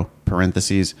tomorrow,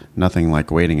 parentheses, nothing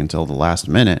like waiting until the last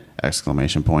minute,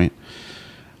 exclamation point.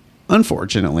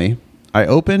 Unfortunately, I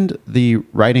opened the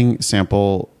writing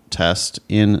sample test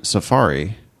in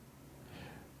Safari,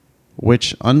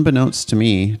 which, unbeknownst to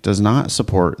me, does not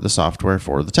support the software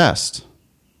for the test.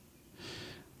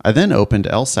 I then opened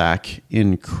LSAC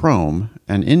in Chrome,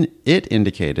 and it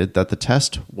indicated that the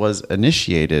test was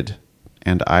initiated,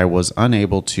 and I was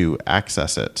unable to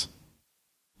access it.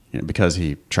 Because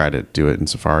he tried to do it in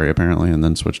Safari, apparently, and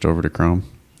then switched over to Chrome.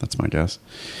 That's my guess.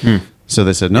 So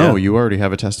they said, no, you already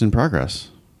have a test in progress.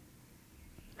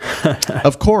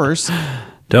 Of course.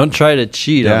 Don't try to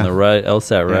cheat on the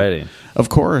LSAT writing. Of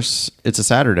course, it's a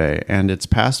Saturday, and it's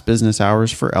past business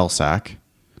hours for LSAC,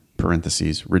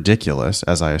 parentheses, ridiculous,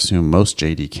 as I assume most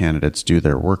JD candidates do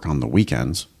their work on the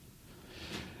weekends.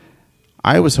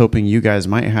 I was hoping you guys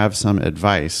might have some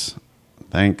advice.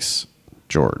 Thanks,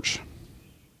 George.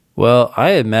 Well,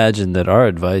 I imagine that our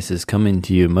advice is coming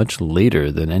to you much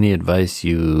later than any advice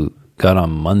you got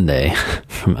on Monday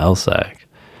from LSAC.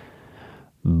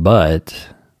 But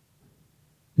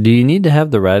do you need to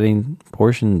have the writing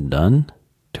portion done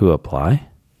to apply?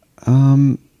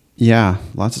 Yeah,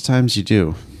 lots of times you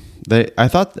do. You do? I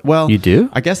thought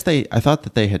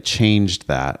that they had changed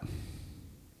that.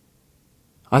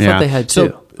 I thought they had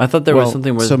too. I thought there was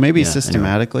something where... So maybe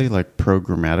systematically, like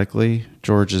programmatically,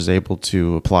 George is able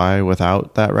to apply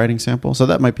without that writing sample. So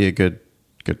that might be a good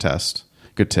test,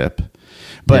 good tip.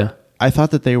 But I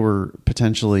thought that they were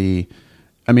potentially...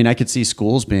 I mean, I could see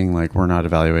schools being like, we're not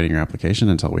evaluating your application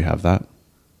until we have that.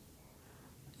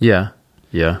 Yeah.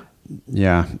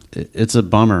 It's a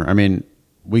bummer. I mean,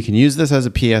 we can use this as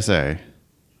a PSA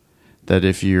that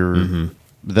if you're...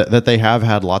 that they have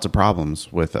had lots of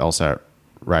problems with LSAT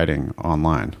writing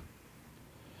online.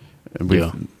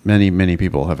 Many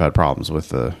people have had problems with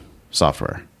the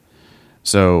software.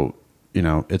 So,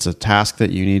 it's a task that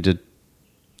you need to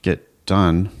get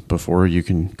done before you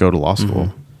can go to law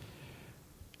school.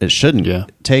 It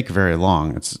shouldn't take very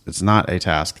long. It's not a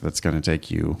task that's going to take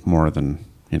you more than,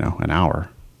 an hour.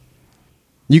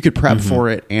 You could prep for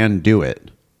it and do it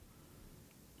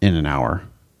in an hour.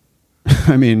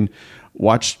 I mean,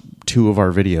 watch 2 of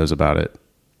our videos about it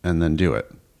and then do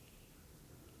it.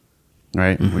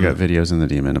 Right? We got videos in the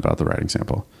Demon about the writing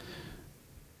sample.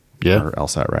 Yeah. Or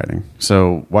LSAT writing.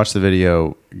 So watch the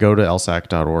video, go to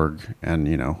lsac.org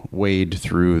and, wade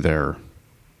through their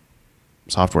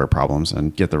software problems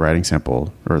and get the writing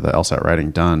sample or the LSAT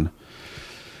writing done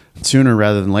sooner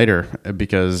rather than later.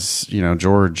 Because,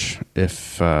 George,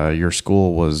 if your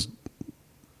school was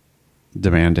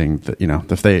demanding that,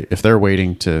 if they're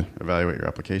waiting to evaluate your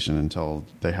application until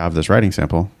they have this writing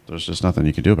sample, there's just nothing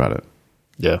you can do about it.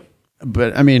 Yeah.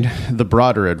 But I mean, the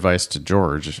broader advice to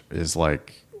George is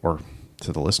like, or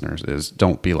to the listeners is,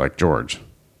 don't be like George.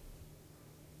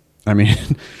 I mean,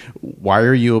 why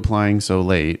are you applying so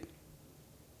late?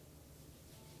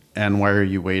 And why are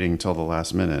you waiting till the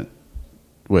last minute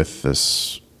with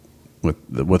this,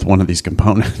 with one of these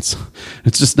components?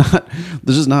 It's just not,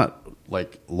 this is not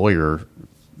like lawyer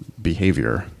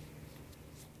behavior.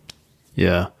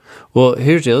 Yeah. Well,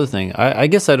 here's the other thing. I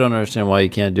guess I don't understand why you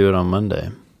can't do it on Monday.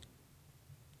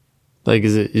 Like,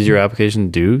 is your application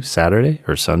due Saturday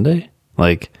or Sunday?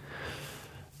 Like,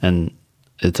 and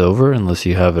it's over unless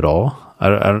you have it all.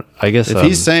 I guess if I'm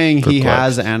he's saying he perplexed.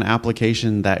 has an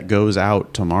application that goes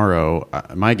out tomorrow,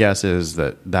 my guess is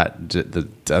that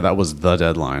was the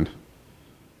deadline.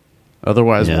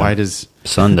 Otherwise, Yeah. why does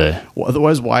Sunday.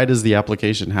 why does the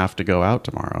application have to go out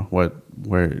tomorrow?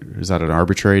 Where is that an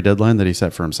arbitrary deadline that he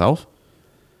set for himself?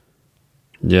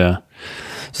 Yeah.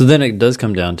 So then it does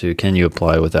come down to, can you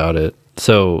apply without it?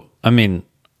 So, I mean,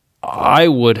 I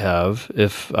would have,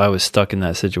 if I was stuck in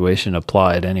that situation,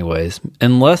 applied anyways,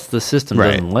 unless the system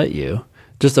Right. doesn't let you.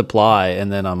 Just apply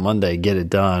and then on Monday get it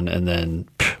done, and then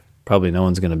probably no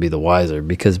one's going to be the wiser,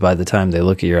 because by the time they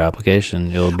look at your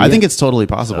application, it'll be... I think it's totally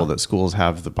possible that schools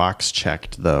have the box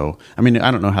checked, though. I mean,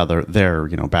 I don't know how their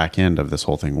back end of this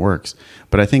whole thing works,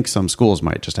 but I think some schools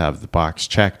might just have the box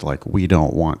checked, like, we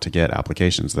don't want to get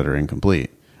applications that are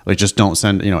incomplete. Like, just don't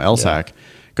send, LSAC,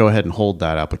 go ahead and hold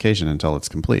that application until it's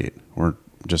complete.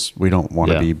 We don't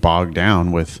want to be bogged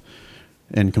down with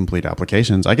incomplete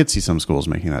applications. I could see some schools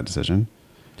making that decision.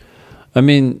 I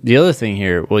mean, the other thing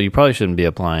here, well, you probably shouldn't be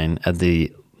applying at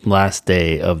the last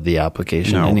day of the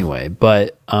application anyway.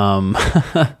 But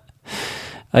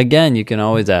again, you can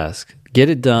always ask, get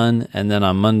it done, and then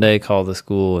on Monday call the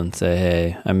school and say,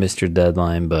 hey, I missed your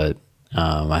deadline, but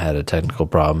I had a technical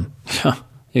problem.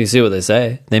 You can see what they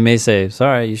say. They may say,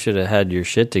 sorry, you should have had your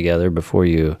shit together before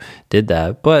you did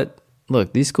that. But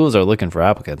look, these schools are looking for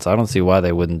applicants. I don't see why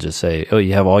they wouldn't just say, oh,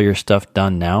 you have all your stuff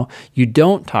done now. You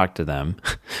don't talk to them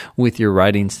with your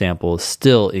writing sample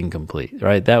still incomplete,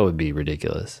 right? That would be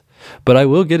ridiculous. But I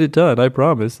will get it done, I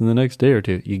promise, in the next day or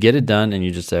two. You get it done and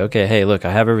you just say, okay, hey, look,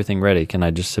 I have everything ready. Can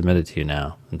I just submit it to you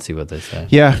now and see what they say?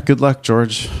 Yeah, good luck,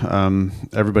 George.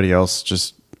 Everybody else,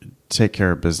 just take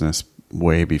care of business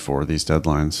way before these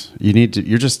deadlines.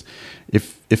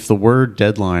 If the word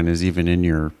deadline is even in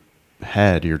your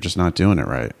head, you're just not doing it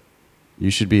right. You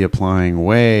should be applying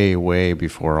way, way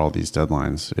before all these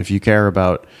deadlines. If you care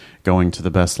about going to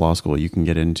the best law school you can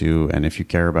get into, and if you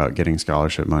care about getting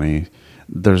scholarship money,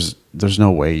 there's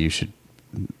no way you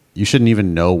shouldn't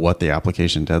even know what the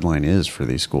application deadline is for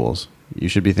these schools. You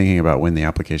should be thinking about when the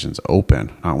applications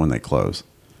open, not when they close.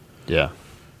 Yeah.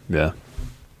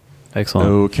 Excellent.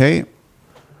 Okay.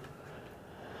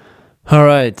 All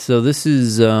right, so this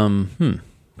is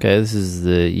this is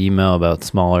the email about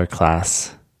smaller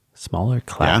class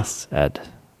at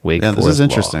Wake Forest this is Law.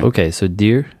 interesting. Okay, so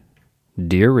dear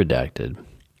redacted,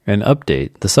 an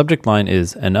update. The subject line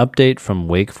is an update from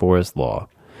Wake Forest Law.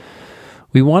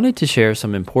 We wanted to share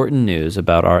some important news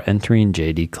about our entering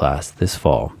JD class this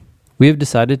fall. We have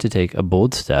decided to take a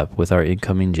bold step with our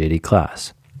incoming JD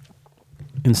class.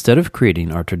 Instead of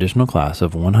creating our traditional class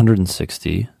of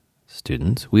 160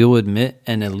 students, we will admit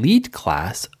an elite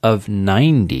class of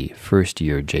 90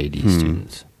 first-year JD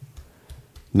students.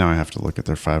 Now I have to look at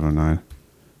their 509.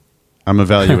 I'm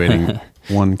evaluating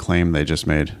one claim they just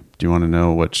made. Do you want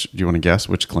to guess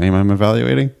which claim I'm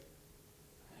evaluating?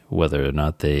 Whether or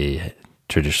not they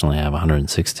traditionally have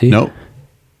 160? Nope.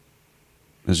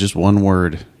 It's just one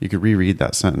word. You could reread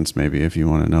that sentence maybe if you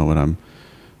want to know what I'm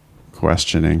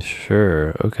questioning.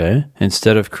 Sure, okay.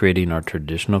 Instead of creating our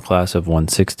traditional class of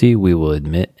 160, we will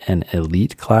admit an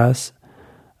elite class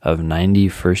of 90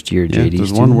 first-year JD students.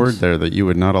 There's one word there that you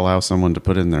would not allow someone to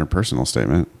put in their personal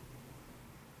statement.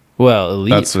 Well,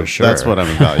 elite for sure. That's what I'm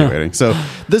evaluating. So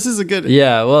this is a good...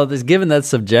 Yeah, well, given that's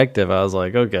subjective, I was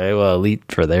like, okay, well, elite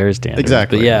for their standards.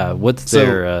 Exactly. But yeah, what's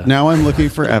their... Now I'm looking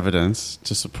for evidence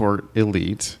to support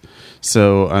elite.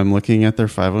 So I'm looking at their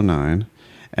 509,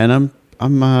 and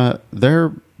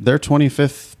their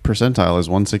 25th percentile is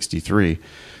 163.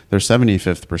 Their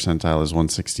 75th percentile is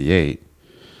 168.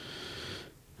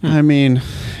 I mean,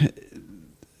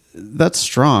 that's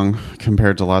strong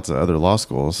compared to lots of other law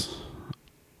schools.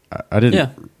 I didn't...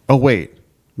 Yeah. Oh, wait.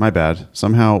 My bad.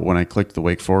 Somehow when I clicked the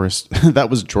Wake Forest, that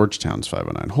was Georgetown's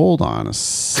 509. Hold on a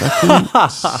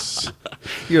second.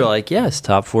 You're like, yes,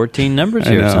 top 14 numbers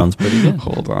here. Sounds pretty good.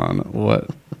 Hold on.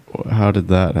 How did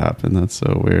that happen? That's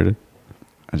so weird.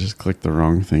 I just clicked the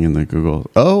wrong thing in the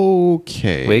Google.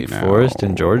 Okay. Wake Forest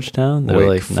and Georgetown? They're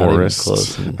Wake like not even Forest.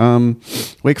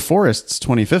 close. Wake Forest's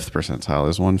 25th percentile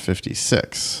is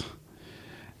 156.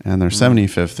 And their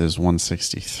 75th is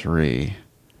 163.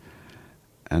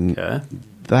 And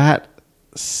that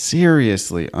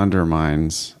seriously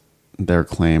undermines their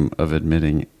claim of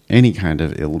admitting any kind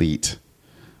of elite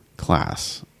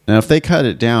class. Now, if they cut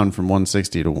it down from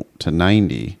 160 to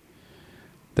 90,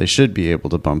 they should be able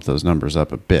to bump those numbers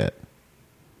up a bit.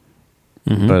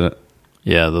 Mm-hmm. But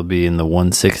yeah, they'll be in the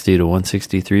 160 to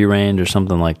 163 range or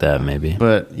something like that, maybe.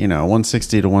 But,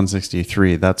 160 to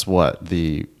 163, that's what,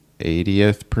 the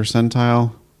 80th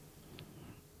percentile?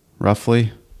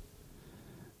 roughly.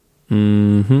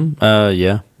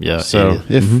 Yeah. So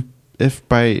 80th. if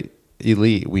by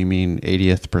elite we mean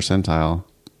 80th percentile,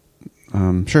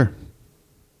 sure.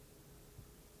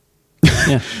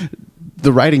 Yeah.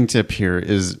 The writing tip here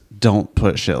is don't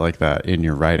put shit like that in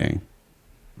your writing,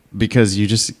 because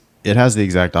it has the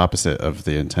exact opposite of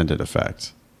the intended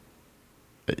effect.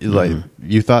 Like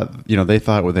you thought, they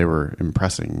thought they were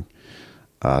impressing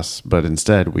us, but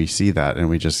instead we see that and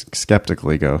we just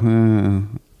skeptically go,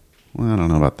 well, I don't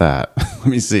know about that. Let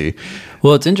me see.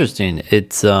 Well, it's interesting.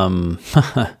 It's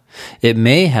it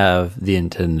may have the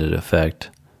intended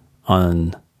effect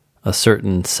on a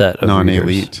certain set of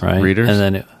non-elite readers,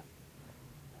 and then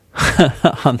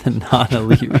on the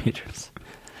non-elite readers.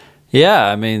 Yeah,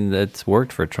 I mean, it's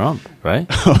worked for Trump, right?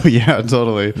 Oh yeah,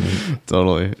 totally.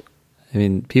 Totally. I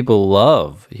mean, people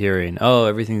love hearing, "Oh,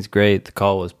 everything's great. The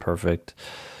call was perfect."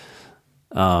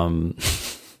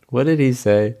 What did he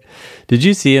say? Did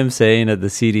you see him saying at the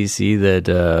CDC that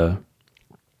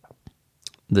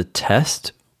the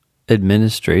test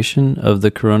administration of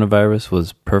the coronavirus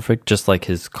was perfect, just like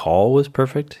his call was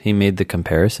perfect? He made the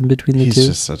comparison between the two. He's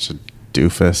just such a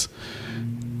doofus.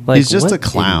 Like, he's just a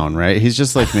clown, right? He's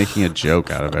just like making a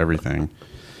joke out of everything.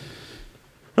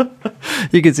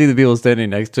 You can see the people standing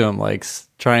next to him, like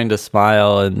trying to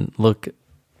smile and look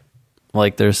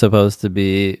like they're supposed to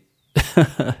be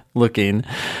looking,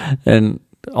 and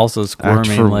also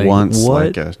squirming. Act for like, once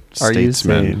what like a are you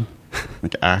statesman. saying?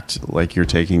 Like act like you're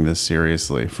taking this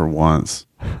seriously for once.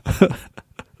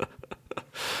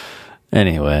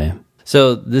 Anyway,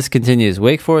 so this continues.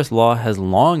 Wake Forest Law has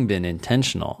long been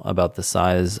intentional about the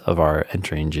size of our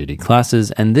entering JD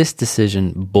classes, and this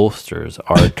decision bolsters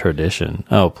our tradition.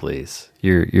 Oh, please.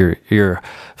 You're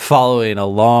following a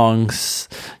long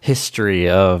history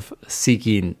of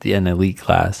seeking an elite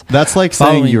class. That's like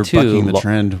saying you're Following bucking the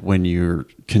trend when you're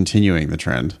continuing the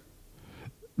trend.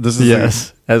 This is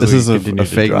Yes, as this we is a continue to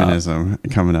drop.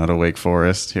 fake-manism coming out of Wake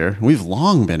Forest here. We've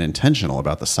long been intentional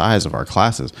about the size of our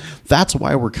classes. That's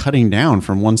why we're cutting down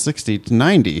from 160 to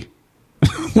 90.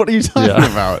 What are you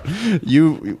talking about?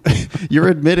 You're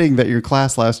admitting that your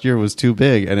class last year was too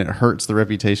big and it hurts the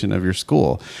reputation of your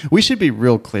school. We should be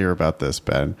real clear about this,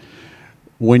 Ben.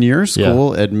 When your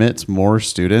school admits more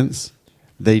students,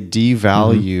 they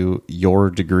devalue your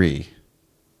degree.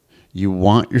 You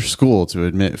want your school to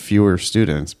admit fewer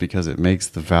students because it makes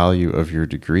the value of your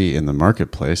degree in the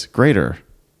marketplace greater.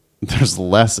 There's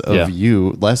less of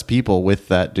less people with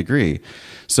that degree.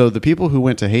 So the people who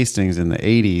went to Hastings in the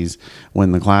 80s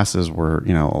when the classes were,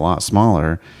 a lot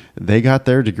smaller, they got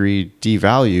their degree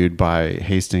devalued by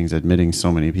Hastings admitting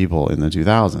so many people in the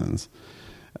 2000s.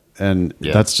 And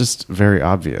that's just very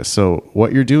obvious. So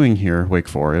what you're doing here, Wake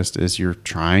Forest, is you're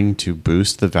trying to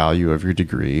boost the value of your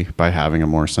degree by having a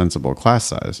more sensible class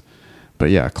size.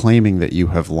 But claiming that you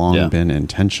have long been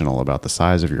intentional about the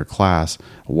size of your class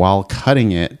while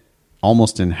cutting it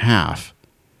almost in half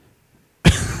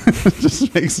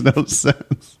just makes no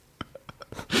sense.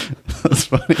 That's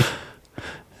funny.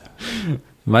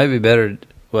 Might be better.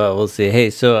 Well, we'll see.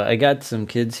 Hey, so I got some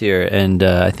kids here, and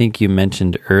I think you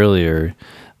mentioned earlier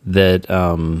that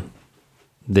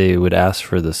they would ask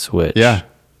for the Switch. Yeah.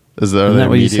 Isn't Are they that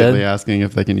what you immediately said? asking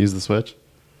if they can use the Switch?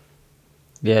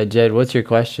 Yeah, Jed, what's your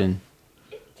question?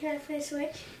 Can I play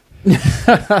Switch?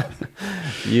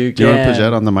 You Do you want to put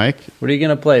Jed on the mic? What are you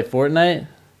going to play, Fortnite?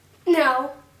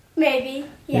 No. Maybe.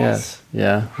 Yes.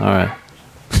 Yeah, all right.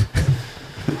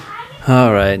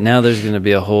 All right, now there's going to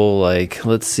be a whole,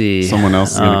 let's see. Someone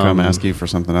else is going to come ask you for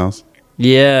something else?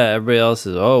 Yeah, everybody else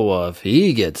is, oh, well, if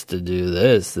he gets to do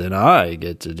this, then I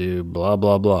get to do blah,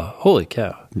 blah, blah. Holy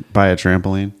cow. Buy a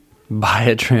trampoline? Buy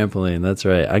a trampoline. That's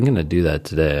right. I'm going to do that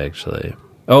today, actually.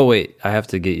 Oh, wait. I have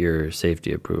to get your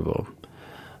safety approval.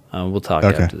 We'll talk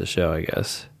after the show, I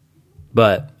guess.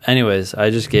 But anyways, I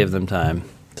just gave them time.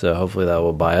 So hopefully that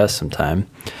will buy us some time.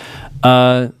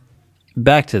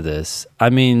 Back to this. I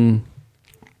mean,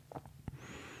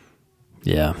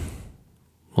 yeah.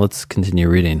 Let's continue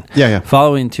reading. Yeah.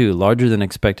 Following two larger than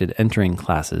expected entering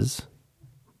classes.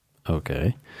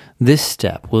 Okay. This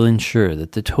step will ensure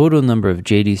that the total number of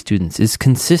JD students is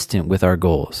consistent with our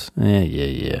goals.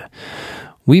 Yeah.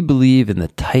 We believe in the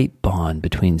tight bond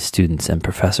between students and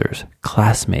professors,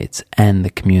 classmates, and the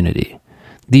community.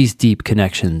 These deep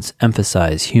connections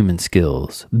emphasize human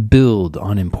skills, build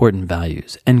on important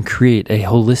values, and create a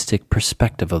holistic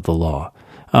perspective of the law.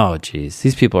 Oh, geez.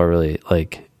 These people are really,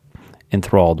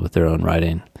 enthralled with their own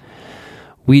writing.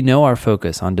 We know our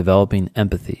focus on developing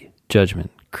empathy,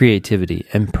 judgment, creativity,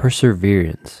 and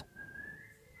perseverance.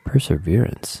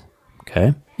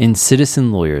 Okay? in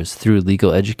citizen lawyers through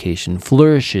legal education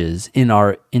flourishes in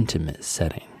our intimate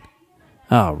setting.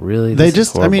 Oh, really? They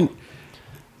just, I mean,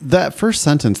 that first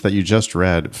sentence that you just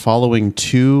read, following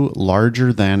 2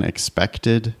 larger than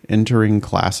expected entering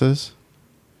classes,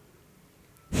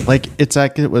 like it's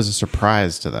like it was a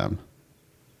surprise to them.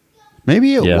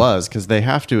 Maybe it was because they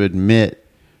have to admit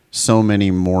so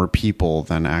many more people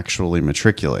than actually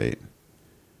matriculate.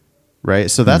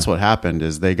 Right? So that's what happened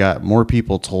is they got more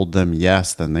people told them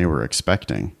yes than they were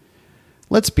expecting.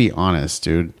 Let's be honest,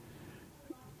 dude.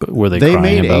 But were they They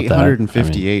crying made about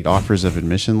 858 offers of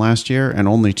admission last year and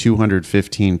only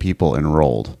 215 people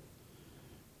enrolled.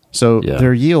 So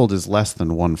their yield is less than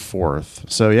 1/4.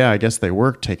 So yeah, I guess they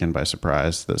were taken by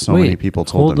surprise that so many people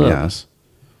told them yes.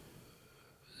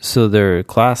 So their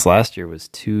class last year was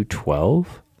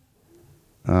 212?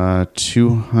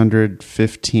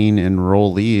 215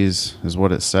 enrollees is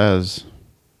what it says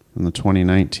in the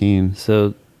 2019.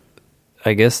 So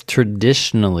I guess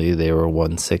traditionally they were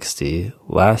 160.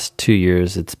 Last 2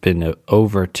 years it's been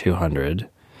over 200.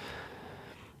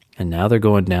 And now they're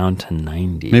going down to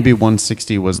 90. Maybe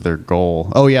 160 was their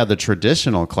goal. Oh yeah, the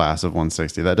traditional class of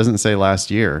 160. That doesn't say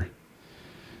last year.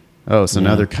 Oh, so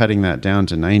now they're cutting that down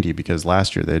to 90 because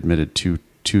last year they admitted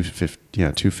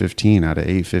 215 out of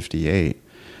 858.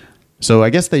 So I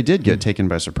guess they did get taken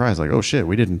by surprise. Like, oh shit,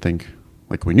 we didn't think,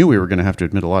 like we knew we were going to have to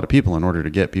admit a lot of people in order to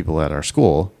get people at our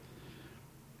school.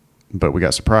 But we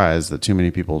got surprised that too many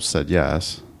people said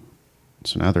yes.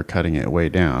 So now they're cutting it way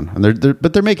down. And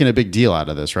they're making a big deal out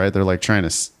of this, right? They're like trying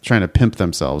to pimp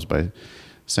themselves by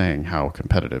saying how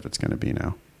competitive it's going to be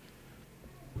now.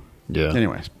 Yeah.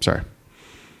 Anyway, sorry.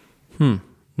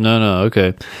 No,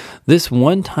 okay. This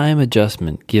one-time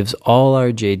adjustment gives all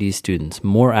our JD students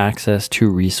more access to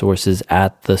resources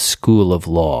at the School of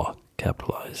Law,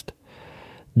 capitalized.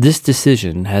 This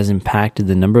decision has impacted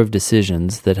the number of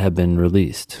decisions that have been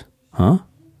released.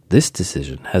 This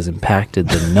decision has impacted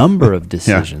the number of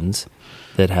decisions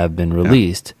that have been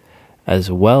released, as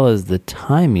well as the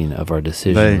timing of our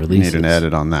decision releases. They need an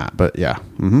edit on that, but yeah.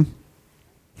 Mm-hmm.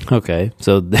 Okay,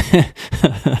 so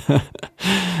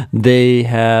they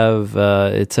have,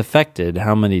 it's affected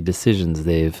how many decisions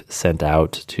they've sent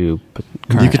out to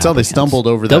current You could tell applicants. they stumbled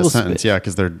over Double that sentence, space. yeah,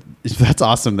 because that's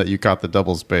awesome that you caught the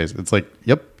double space. It's like,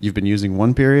 yep, you've been using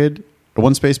one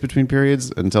space between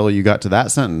periods until you got to that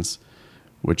sentence,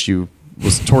 which you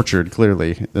was tortured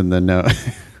clearly, and then no.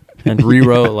 And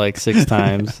rewrote like 6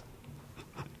 times.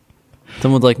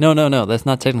 Someone's like, no, that's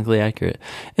not technically accurate.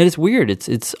 And it's weird.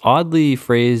 It's oddly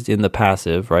phrased in the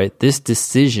passive, right? This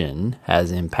decision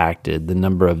has impacted the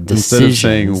number of decisions Instead of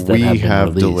saying that we have been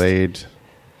have released. delayed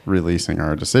releasing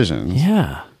our decisions.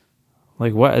 Yeah.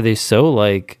 Like, what? Are they so,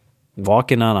 like,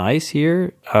 walking on ice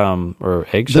here? Or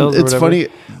eggshells or It's whatever? funny.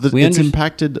 It's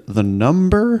impacted the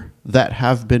number that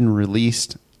have been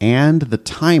released and the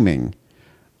timing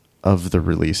of the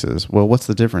releases. Well, what's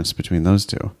the difference between those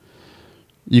two?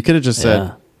 You could have just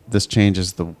said, this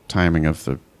changes the timing of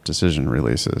the decision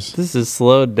releases. This has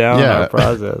slowed down our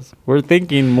process. We're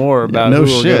thinking more about No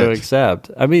who we're shit. going to accept.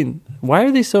 I mean, why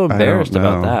are they so embarrassed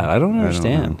about that? I don't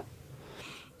understand.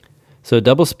 So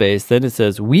double space, then it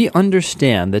says, we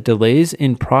understand that delays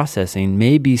in processing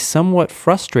may be somewhat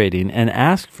frustrating and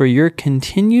ask for your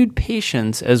continued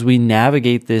patience as we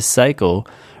navigate this cycle,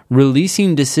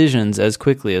 releasing decisions as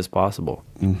quickly as possible.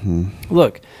 Mm-hmm.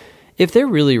 Look, if they're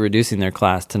really reducing their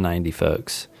class to 90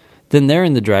 folks, then they're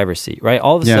in the driver's seat, right?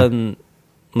 All of a sudden,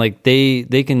 like they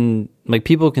can, like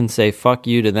people can say fuck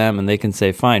you to them and they can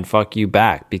say fine, fuck you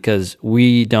back because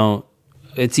we don't,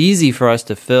 it's easy for us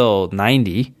to fill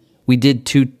 90. We did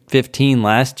 215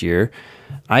 last year.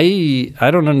 I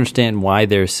don't understand why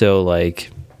they're so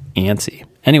like antsy.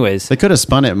 Anyways, they could have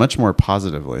spun it much more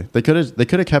positively. They could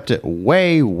have kept it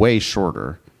way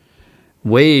shorter.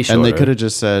 Way shorter. And they could have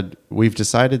just said, we've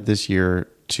decided this year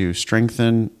to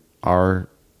strengthen our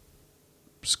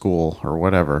school or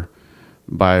whatever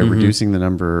by reducing the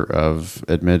number of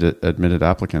admitted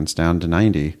applicants down to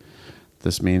 90.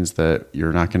 This means that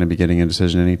you're not going to be getting a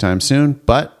decision anytime soon,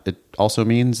 but it also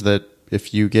means that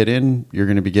if you get in, you're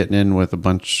going to be getting in with a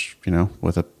bunch,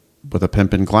 with a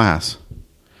pimpin' class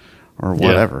or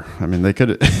whatever. I mean, they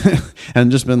could have and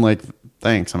just been like,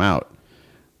 thanks, I'm out.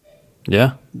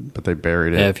 Yeah. But they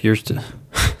buried it. Yeah,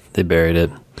 they buried it.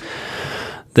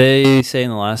 They say in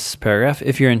the last paragraph,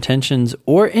 if your intentions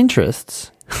or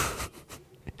interests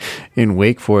in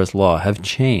Wake Forest law have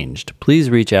changed,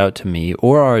 please reach out to me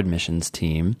or our admissions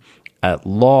team at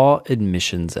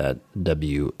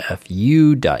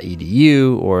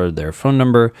lawadmissions@wfu.edu or their phone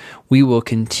number. We will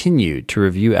continue to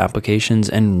review applications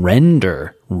and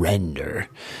render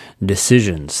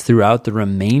decisions throughout the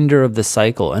remainder of the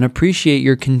cycle and appreciate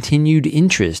your continued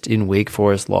interest in Wake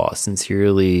Forest law.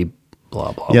 Sincerely,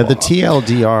 blah, blah, Yeah, blah. the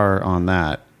TLDR on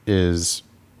that is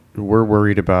we're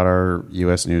worried about our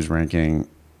U.S. News ranking.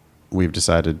 We've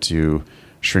decided to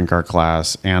shrink our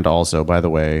class. And also, by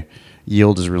the way,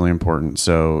 yield is really important.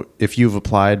 So if you've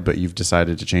applied but you've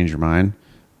decided to change your mind,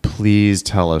 please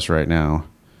tell us right now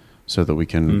so that we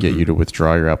can get you to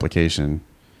withdraw your application.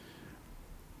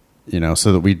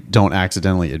 So that we don't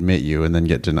accidentally admit you and then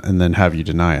and then have you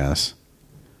deny us.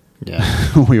 Yeah.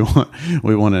 we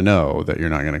want to know that you're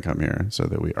not going to come here so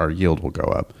that our yield will go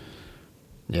up.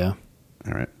 Yeah.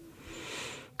 All right.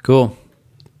 Cool.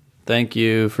 Thank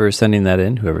you for sending that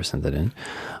in, whoever sent that in.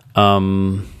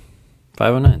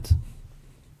 509s.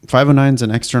 509s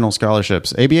and external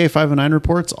scholarships. ABA 509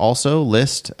 reports also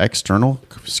list external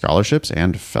scholarships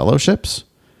and fellowships? ?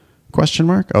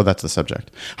 Oh, that's the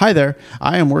subject. Hi there.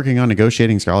 I am working on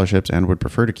negotiating scholarships and would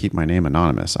prefer to keep my name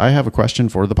anonymous. I have a question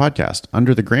for the podcast.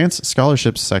 Under the grants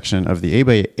scholarships section of the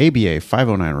ABA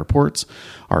 509 reports,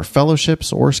 are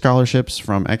fellowships or scholarships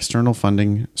from external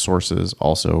funding sources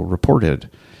also reported?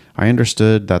 I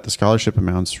understood that the scholarship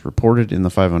amounts reported in the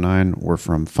 509 were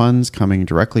from funds coming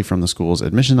directly from the school's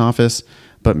admission office,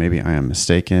 but maybe I am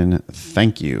mistaken.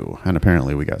 Thank you. And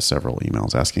apparently we got several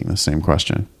emails asking the same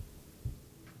question.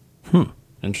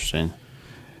 Interesting.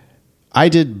 I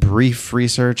did brief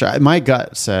research. My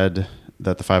gut said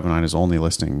that the 509 is only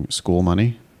listing school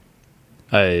money.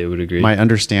 I would agree. My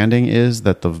understanding is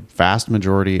that the vast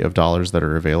majority of dollars that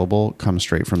are available come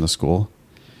straight from the school.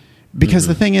 Because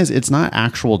the thing is, it's not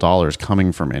actual dollars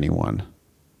coming from anyone.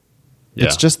 Yeah.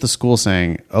 It's just the school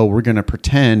saying, oh, we're going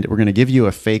to give you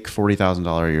a fake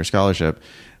 $40,000 a year scholarship,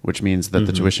 which means that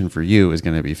the tuition for you is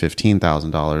going to be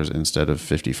 $15,000 instead of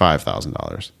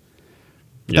 $55,000.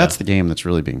 Yeah. That's the game that's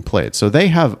really being played. So they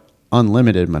have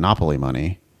unlimited monopoly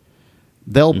money.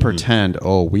 They'll pretend,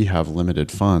 oh, we have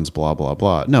limited funds, blah, blah,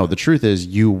 blah. No, the truth is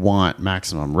you want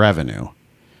maximum revenue.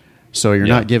 So if you're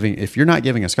not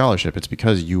giving a scholarship, it's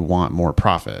because you want more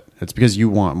profit. It's because you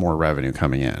want more revenue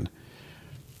coming in.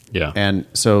 Yeah. And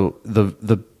so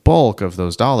the bulk of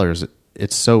those dollars,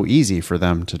 it's so easy for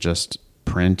them to just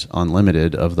print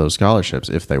unlimited of those scholarships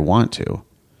if they want to.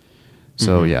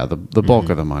 So the bulk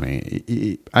of the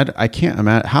money, I can't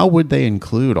imagine, how would they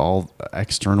include all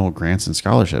external grants and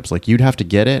scholarships? Like you'd have to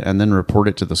get it and then report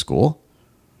it to the school.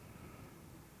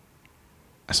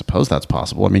 I suppose that's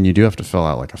possible. I mean, you do have to fill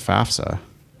out like a FAFSA.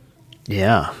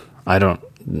 Yeah. I don't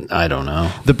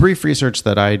know. The brief research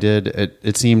that I did,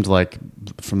 it seemed like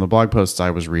from the blog posts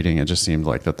I was reading, it just seemed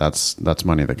like that's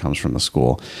money that comes from the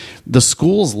school. The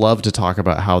schools love to talk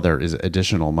about how there is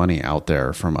additional money out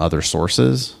there from other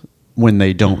sources when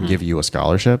they don't give you a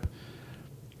scholarship.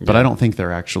 But I don't think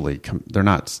they're actually they're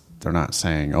not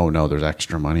saying, "Oh no, there's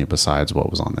extra money besides what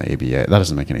was on the ABA." That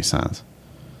doesn't make any sense.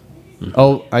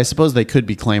 Oh, I suppose they could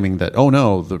be claiming that, oh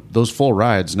no, those full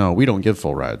rides, no, we don't give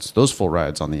full rides. Those full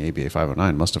rides on the ABA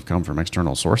 509 must have come from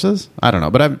external sources. I don't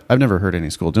know, but I've never heard any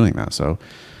school doing that. So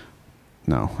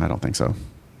no, I don't think so.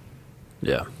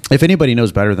 Yeah. If anybody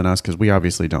knows better than us, because we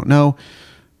obviously don't know,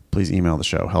 please email the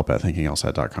show,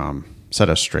 help@thinkinglsat.com. Set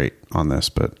us straight on this.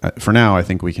 But for now, I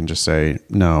think we can just say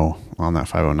no on that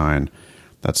 509.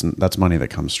 That's money that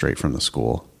comes straight from the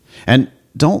school. And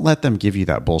don't let them give you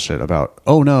that bullshit about,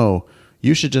 oh no,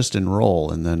 you should just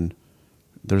enroll, and then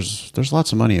there's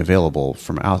lots of money available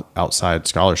from outside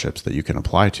scholarships that you can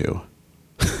apply to.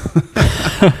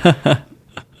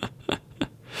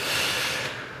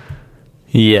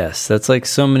 Yes, that's like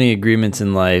so many agreements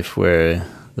in life where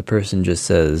the person just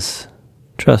says,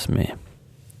 trust me,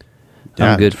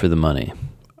 I'm good for the money.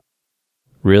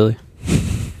 Really?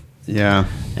 Yeah.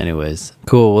 Anyways,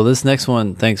 cool. Well, this next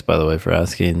one, thanks, by the way, for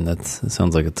asking. It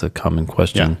sounds like it's a common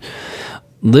question. Yeah.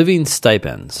 Living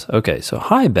stipends. Okay, so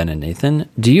hi, Ben and Nathan.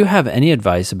 Do you have any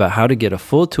advice about how to get a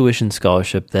full tuition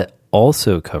scholarship that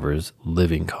also covers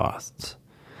living costs?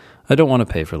 I don't want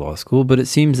to pay for law school, but it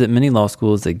seems that many law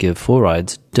schools that give full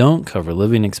rides don't cover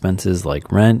living expenses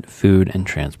like rent, food, and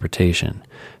transportation.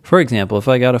 For example, if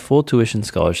I got a full tuition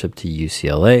scholarship to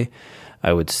UCLA,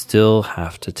 I would still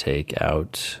have to take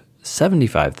out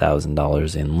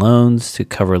 $75,000 in loans to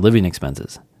cover living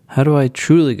expenses. How do I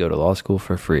truly go to law school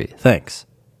for free? Thanks.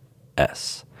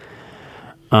 S.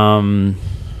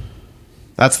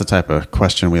 That's the type of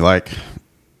question we like.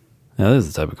 Yeah, that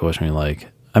is the type of question we like.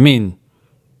 I mean,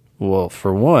 well,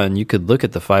 for one, you could look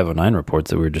at the 509 reports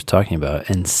that we were just talking about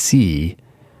and see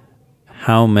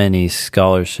how many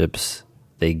scholarships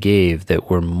they gave that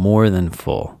were more than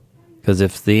full. Because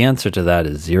if the answer to that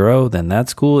is 0, then that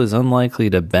school is unlikely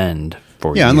to bend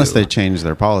for you. Yeah, unless they change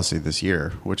their policy this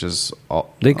year, which is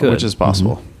which is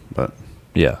possible. But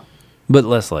yeah, but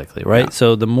less likely, right? Yeah.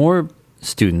 So the more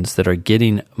students that are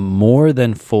getting more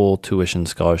than full tuition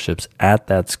scholarships at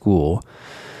that school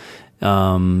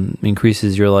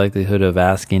increases your likelihood of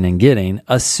asking and getting,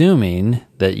 assuming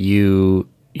that you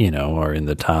are in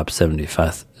the top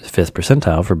 75th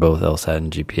percentile for both LSAT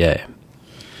and GPA.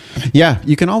 yeah,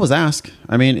 you can always ask.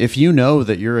 I mean, if you know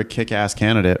that you're a kick-ass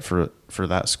candidate for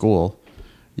that school,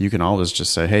 you can always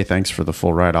just say, hey, thanks for the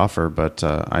full ride offer, but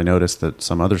I noticed that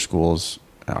some other schools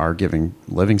are giving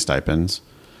living stipends.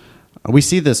 We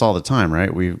see this all the time,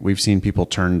 right? We've seen people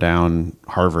turn down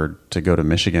Harvard to go to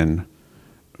Michigan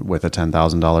with a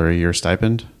 $10,000 a year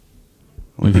stipend.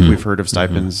 I think we've heard of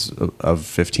stipends of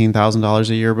 $15,000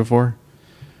 a year before.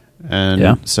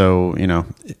 And so,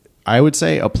 I would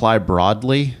say apply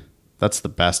broadly. That's the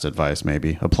best advice,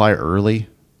 maybe. Apply early,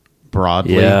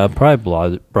 broadly. Yeah,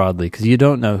 probably broadly, because you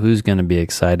don't know who's going to be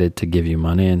excited to give you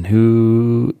money and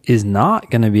who is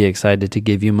not going to be excited to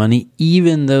give you money,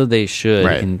 even though they should,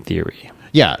 in theory.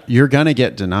 Yeah, you're going to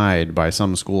get denied by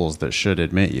some schools that should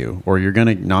admit you, or you're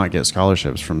going to not get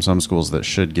scholarships from some schools that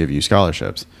should give you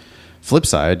scholarships. Flip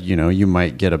side, you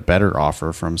might get a better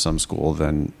offer from some school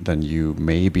than you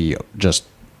maybe just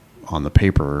on the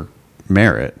paper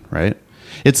merit, right?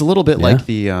 It's a little bit like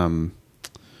the,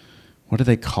 what do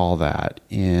they call that?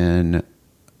 In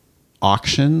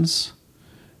auctions,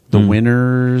 the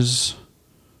winners,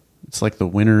 it's like the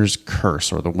winner's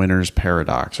curse or the winner's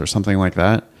paradox or something like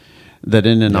that. That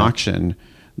in an auction,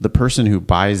 the person who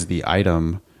buys the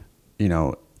item,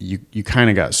 you kind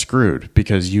of got screwed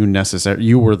because you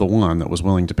were the one that was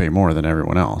willing to pay more than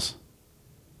everyone else,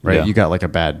 right? Yeah. You got like a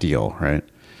bad deal, right?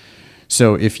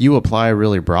 So if you apply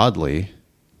really broadly,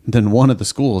 then one of the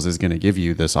schools is going to give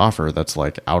you this offer that's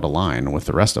like out of line with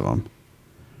the rest of them.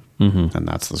 And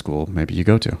that's the school maybe you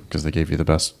go to because they gave you the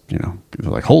best,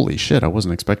 they're like, holy shit, I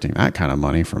wasn't expecting that kind of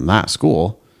money from that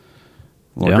school.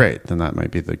 Well, great. Then that might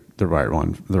be the right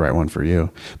one for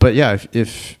you. But yeah,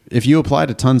 if you apply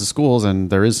to tons of schools and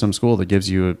there is some school that gives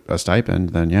you a stipend,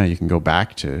 then yeah, you can go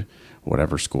back to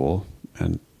whatever school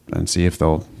and see if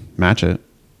they'll match it.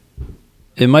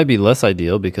 It might be less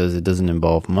ideal because it doesn't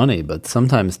involve money, but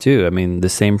sometimes too. I mean, the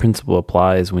same principle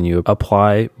applies when you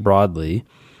apply broadly,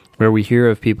 where we hear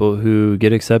of people who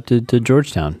get accepted to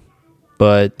Georgetown,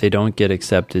 but they don't get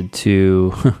accepted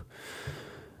to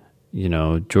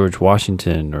George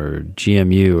Washington or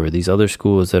GMU or these other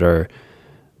schools that are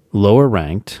lower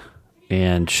ranked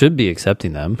and should be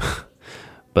accepting them,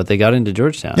 but they got into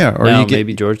Georgetown. Yeah, or now,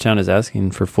 maybe Georgetown is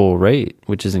asking for full rate,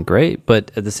 which isn't great,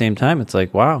 but at the same time, it's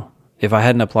like, wow, if I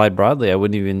hadn't applied broadly, I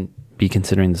wouldn't even be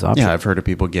considering this option. Yeah, I've heard of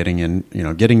people getting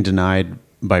denied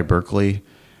by Berkeley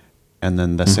and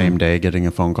then the same day getting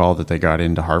a phone call that they got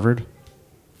into Harvard.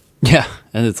 Yeah,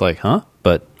 and it's like, huh?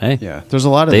 But hey, yeah, there's a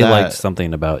lot of they that. liked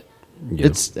something about you.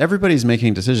 It's everybody's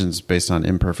making decisions based on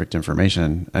imperfect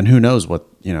information, and who knows what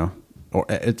or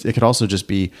it could also just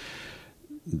be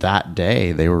that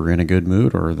day they were in a good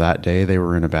mood, or that day they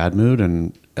were in a bad mood,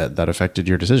 and that affected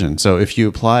your decision. So if you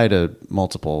apply to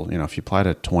multiple, if you apply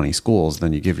to 20 schools,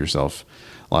 then you give yourself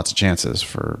lots of chances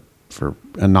for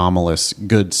anomalous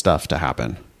good stuff to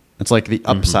happen. It's like the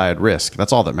upside risk.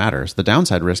 That's all that matters. The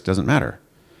downside risk doesn't matter.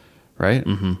 Right?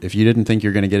 If you didn't think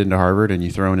you're going to get into Harvard and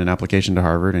you throw in an application to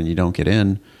Harvard and you don't get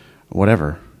in,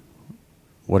 whatever.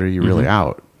 What are you really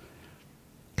out?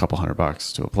 A couple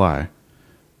 $100 to apply.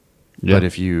 Yeah. But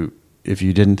if you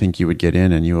didn't think you would get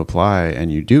in and you apply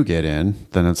and you do get in,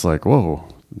 then it's like, whoa,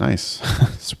 nice.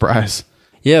 Surprise.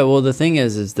 Yeah, well, the thing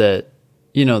is that,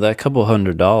 that couple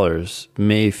 $100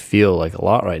 may feel like a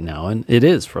lot right now, and it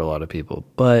is for a lot of people,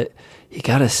 but you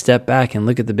got to step back and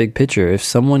look at the big picture. If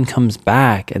someone comes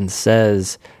back and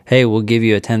says, hey, we'll give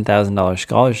you a $10,000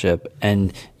 scholarship,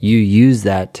 and you use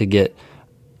that to get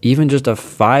even just a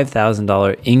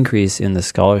 $5,000 increase in the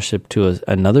scholarship to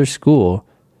another school,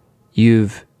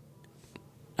 you've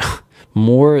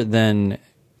more than,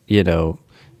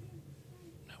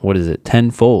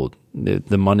 tenfold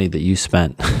the money that you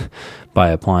spent by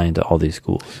applying to all these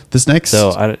schools. This next,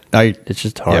 it's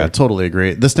just hard. Yeah, totally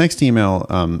agree. This next email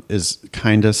is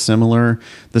kind of similar.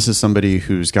 This is somebody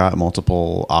who's got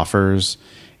multiple offers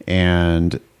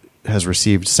and has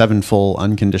received 7 full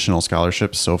unconditional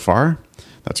scholarships so far.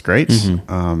 That's great.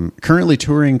 Currently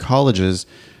touring colleges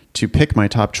to pick my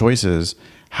top choices.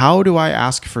 How do I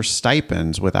ask for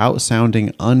stipends without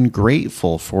sounding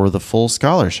ungrateful for the full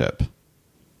scholarship?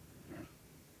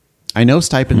 I know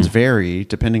stipends vary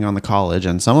depending on the college,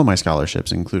 and some of my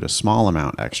scholarships include a small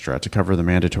amount extra to cover the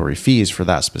mandatory fees for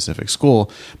that specific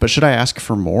school. But should I ask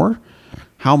for more?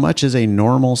 How much is a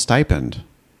normal stipend?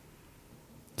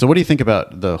 So what do you think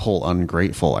about the whole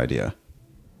ungrateful idea?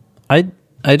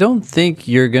 I don't think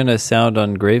you're going to sound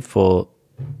ungrateful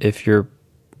if you're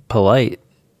polite.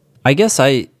 I guess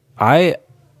I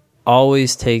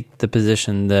always take the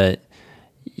position that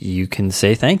you can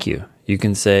say thank you. You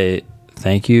can say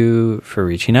thank you for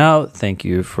reaching out. Thank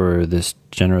you for this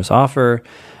generous offer.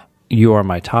 You are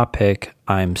my top pick.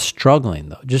 I'm struggling,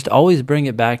 though. Just always bring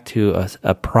it back to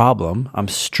a problem. I'm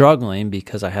struggling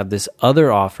because I have this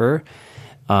other offer.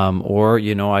 Or,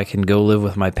 I can go live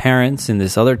with my parents in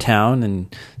this other town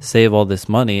and save all this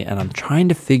money. And I'm trying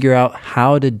to figure out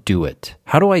how to do it.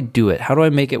 How do I do it? How do I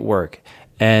make it work?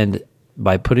 And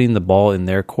by putting the ball in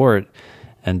their court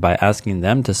and by asking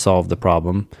them to solve the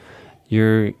problem,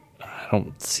 I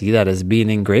don't see that as being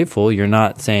ungrateful. You're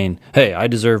not saying, hey, I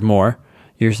deserve more.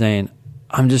 You're saying,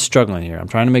 I'm just struggling here. I'm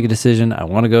trying to make a decision. I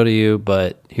want to go to you,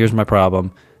 but here's my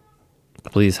problem.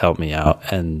 Please help me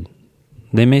out. And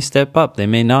they may step up, they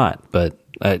may not, but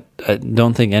I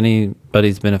don't think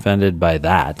anybody's been offended by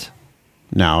that.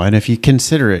 No, and if you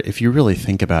consider it, if you really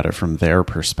think about it from their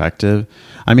perspective,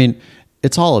 I mean,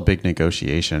 it's all a big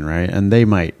negotiation, right? And they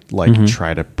might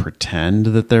try to pretend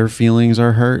that their feelings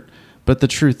are hurt, but the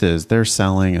truth is they're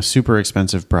selling a super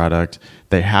expensive product.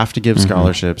 They have to give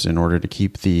scholarships in order to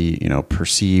keep the,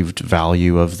 perceived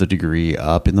value of the degree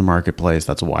up in the marketplace.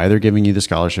 That's why they're giving you the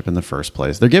scholarship in the first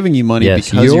place. They're giving you money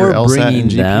because you're LSAT and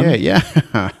GPA.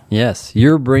 Yeah. Yes,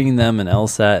 you're bringing them an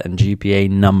LSAT and GPA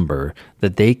number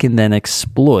that they can then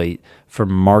exploit for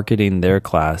marketing their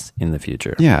class in the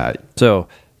future. Yeah. So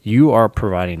you are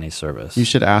providing a service. You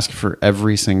should ask for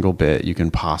every single bit you can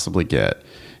possibly get.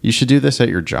 You should do this at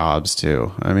your jobs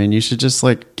too. I mean, you should just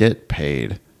get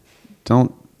paid.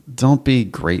 Don't be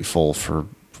grateful for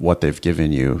what they've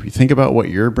given you. You think about what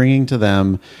you're bringing to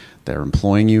them. They're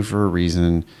employing you for a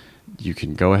reason. You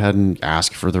can go ahead and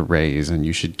ask for the raise, and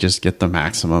you should just get the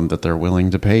maximum that they're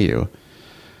willing to pay you.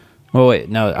 Well, wait,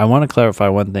 no, I want to clarify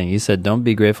one thing. You said don't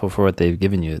be grateful for what they've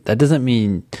given you. That doesn't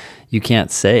mean you can't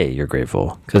say you're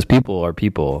grateful, because people are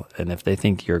people, and if they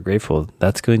think you're grateful,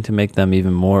 that's going to make them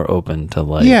even more open to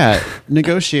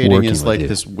negotiating is like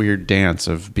this weird dance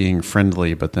of being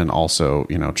friendly, but then also,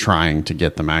 trying to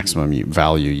get the maximum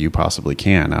value you possibly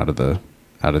can out of the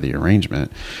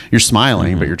arrangement. You're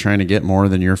smiling, but you're trying to get more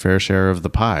than your fair share of the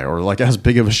pie, or as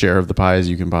big of a share of the pie as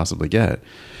you can possibly get.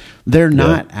 They're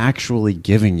not actually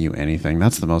giving you anything.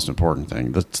 That's the most important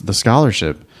thing. The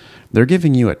scholarship, they're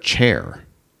giving you a chair.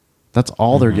 That's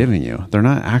all they're giving you. They're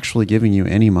not actually giving you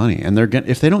any money. And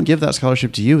if they don't give that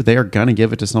scholarship to you, they are going to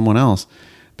give it to someone else,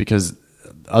 because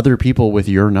other people with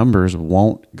your numbers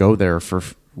won't go there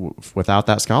without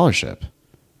that scholarship.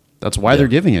 That's why they're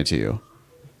giving it to you.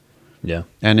 Yeah.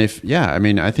 And I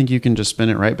think you can just spin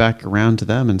it right back around to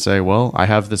them and say, well, I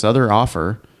have this other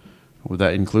offer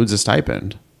that includes a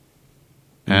stipend.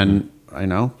 And I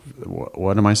know,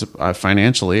 what am I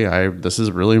financially? This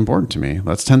is really important to me.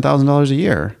 That's $10,000 a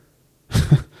year.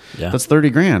 Yeah, that's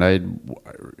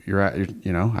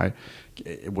 $30,000.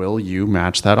 Will you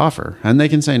match that offer? And they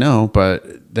can say no,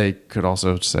 but they could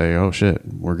also say, oh shit,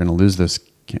 we're going to lose this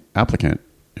applicant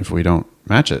if we don't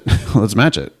match it. Let's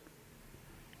match it.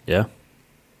 Yeah.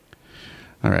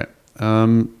 All right.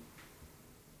 That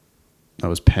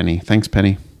was Penny. Thanks,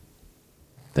 Penny.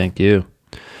 Thank you.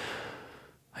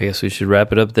 I guess we should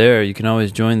wrap it up there. You can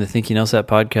always join the Thinking LSAT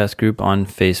podcast group on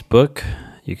Facebook.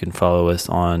 You can follow us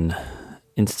on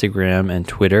Instagram and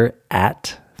Twitter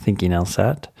at Thinking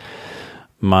LSAT.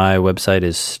 My website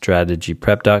is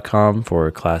strategyprep.com for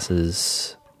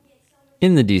classes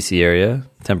in the DC area,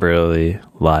 temporarily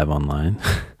live online.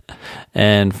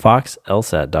 And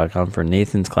foxlsat.com for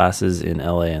Nathan's classes in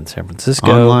LA and San Francisco.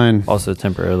 Online. Also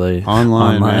temporarily.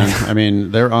 Online. Man. I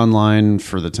mean, they're online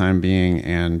for the time being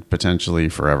and potentially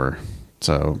forever.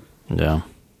 So, yeah.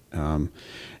 I'm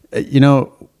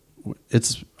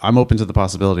open to the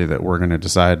possibility that we're going to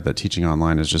decide that teaching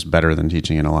online is just better than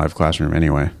teaching in a live classroom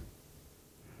anyway.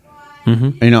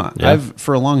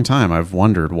 For a long time, I've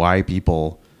wondered why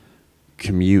people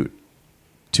commute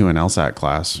to an LSAT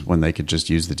class when they could just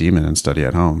use the Demon and study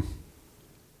at home,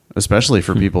 especially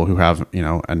for people who have, a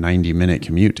 90-minute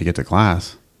commute to get to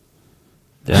class.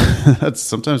 Yeah.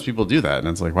 Sometimes people do that. And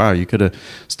it's like, wow, you could have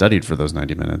studied for those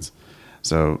 90 minutes.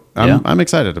 So I'm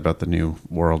excited about the new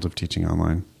world of teaching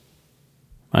online.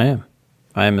 I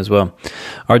am as well.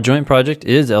 Our joint project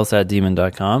is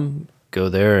lsatdemon.com. Go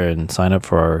there and sign up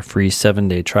for our free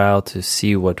 7-day trial to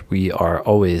see what we are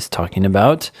always talking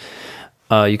about.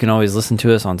 You can always listen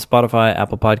to us on Spotify,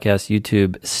 Apple Podcasts,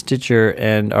 YouTube, Stitcher,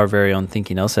 and our very own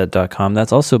thinkinglsat.com.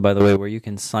 That's also, by the way, where you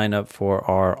can sign up for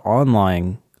our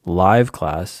online live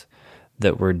class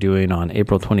that we're doing on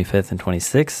April 25th and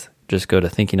 26th. Just go to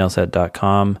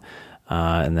thinkinglsat.com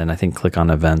and then I think click on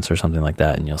events or something like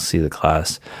that, and you'll see the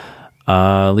class.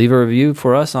 Leave a review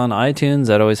for us on iTunes.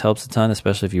 That always helps a ton,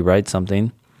 especially if you write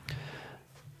something.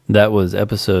 That was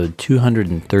episode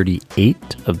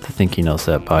 238 of the Thinking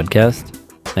LSAT podcast.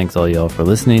 Thanks all y'all for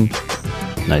listening.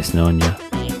 Nice knowing you.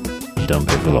 Don't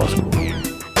pay for law school.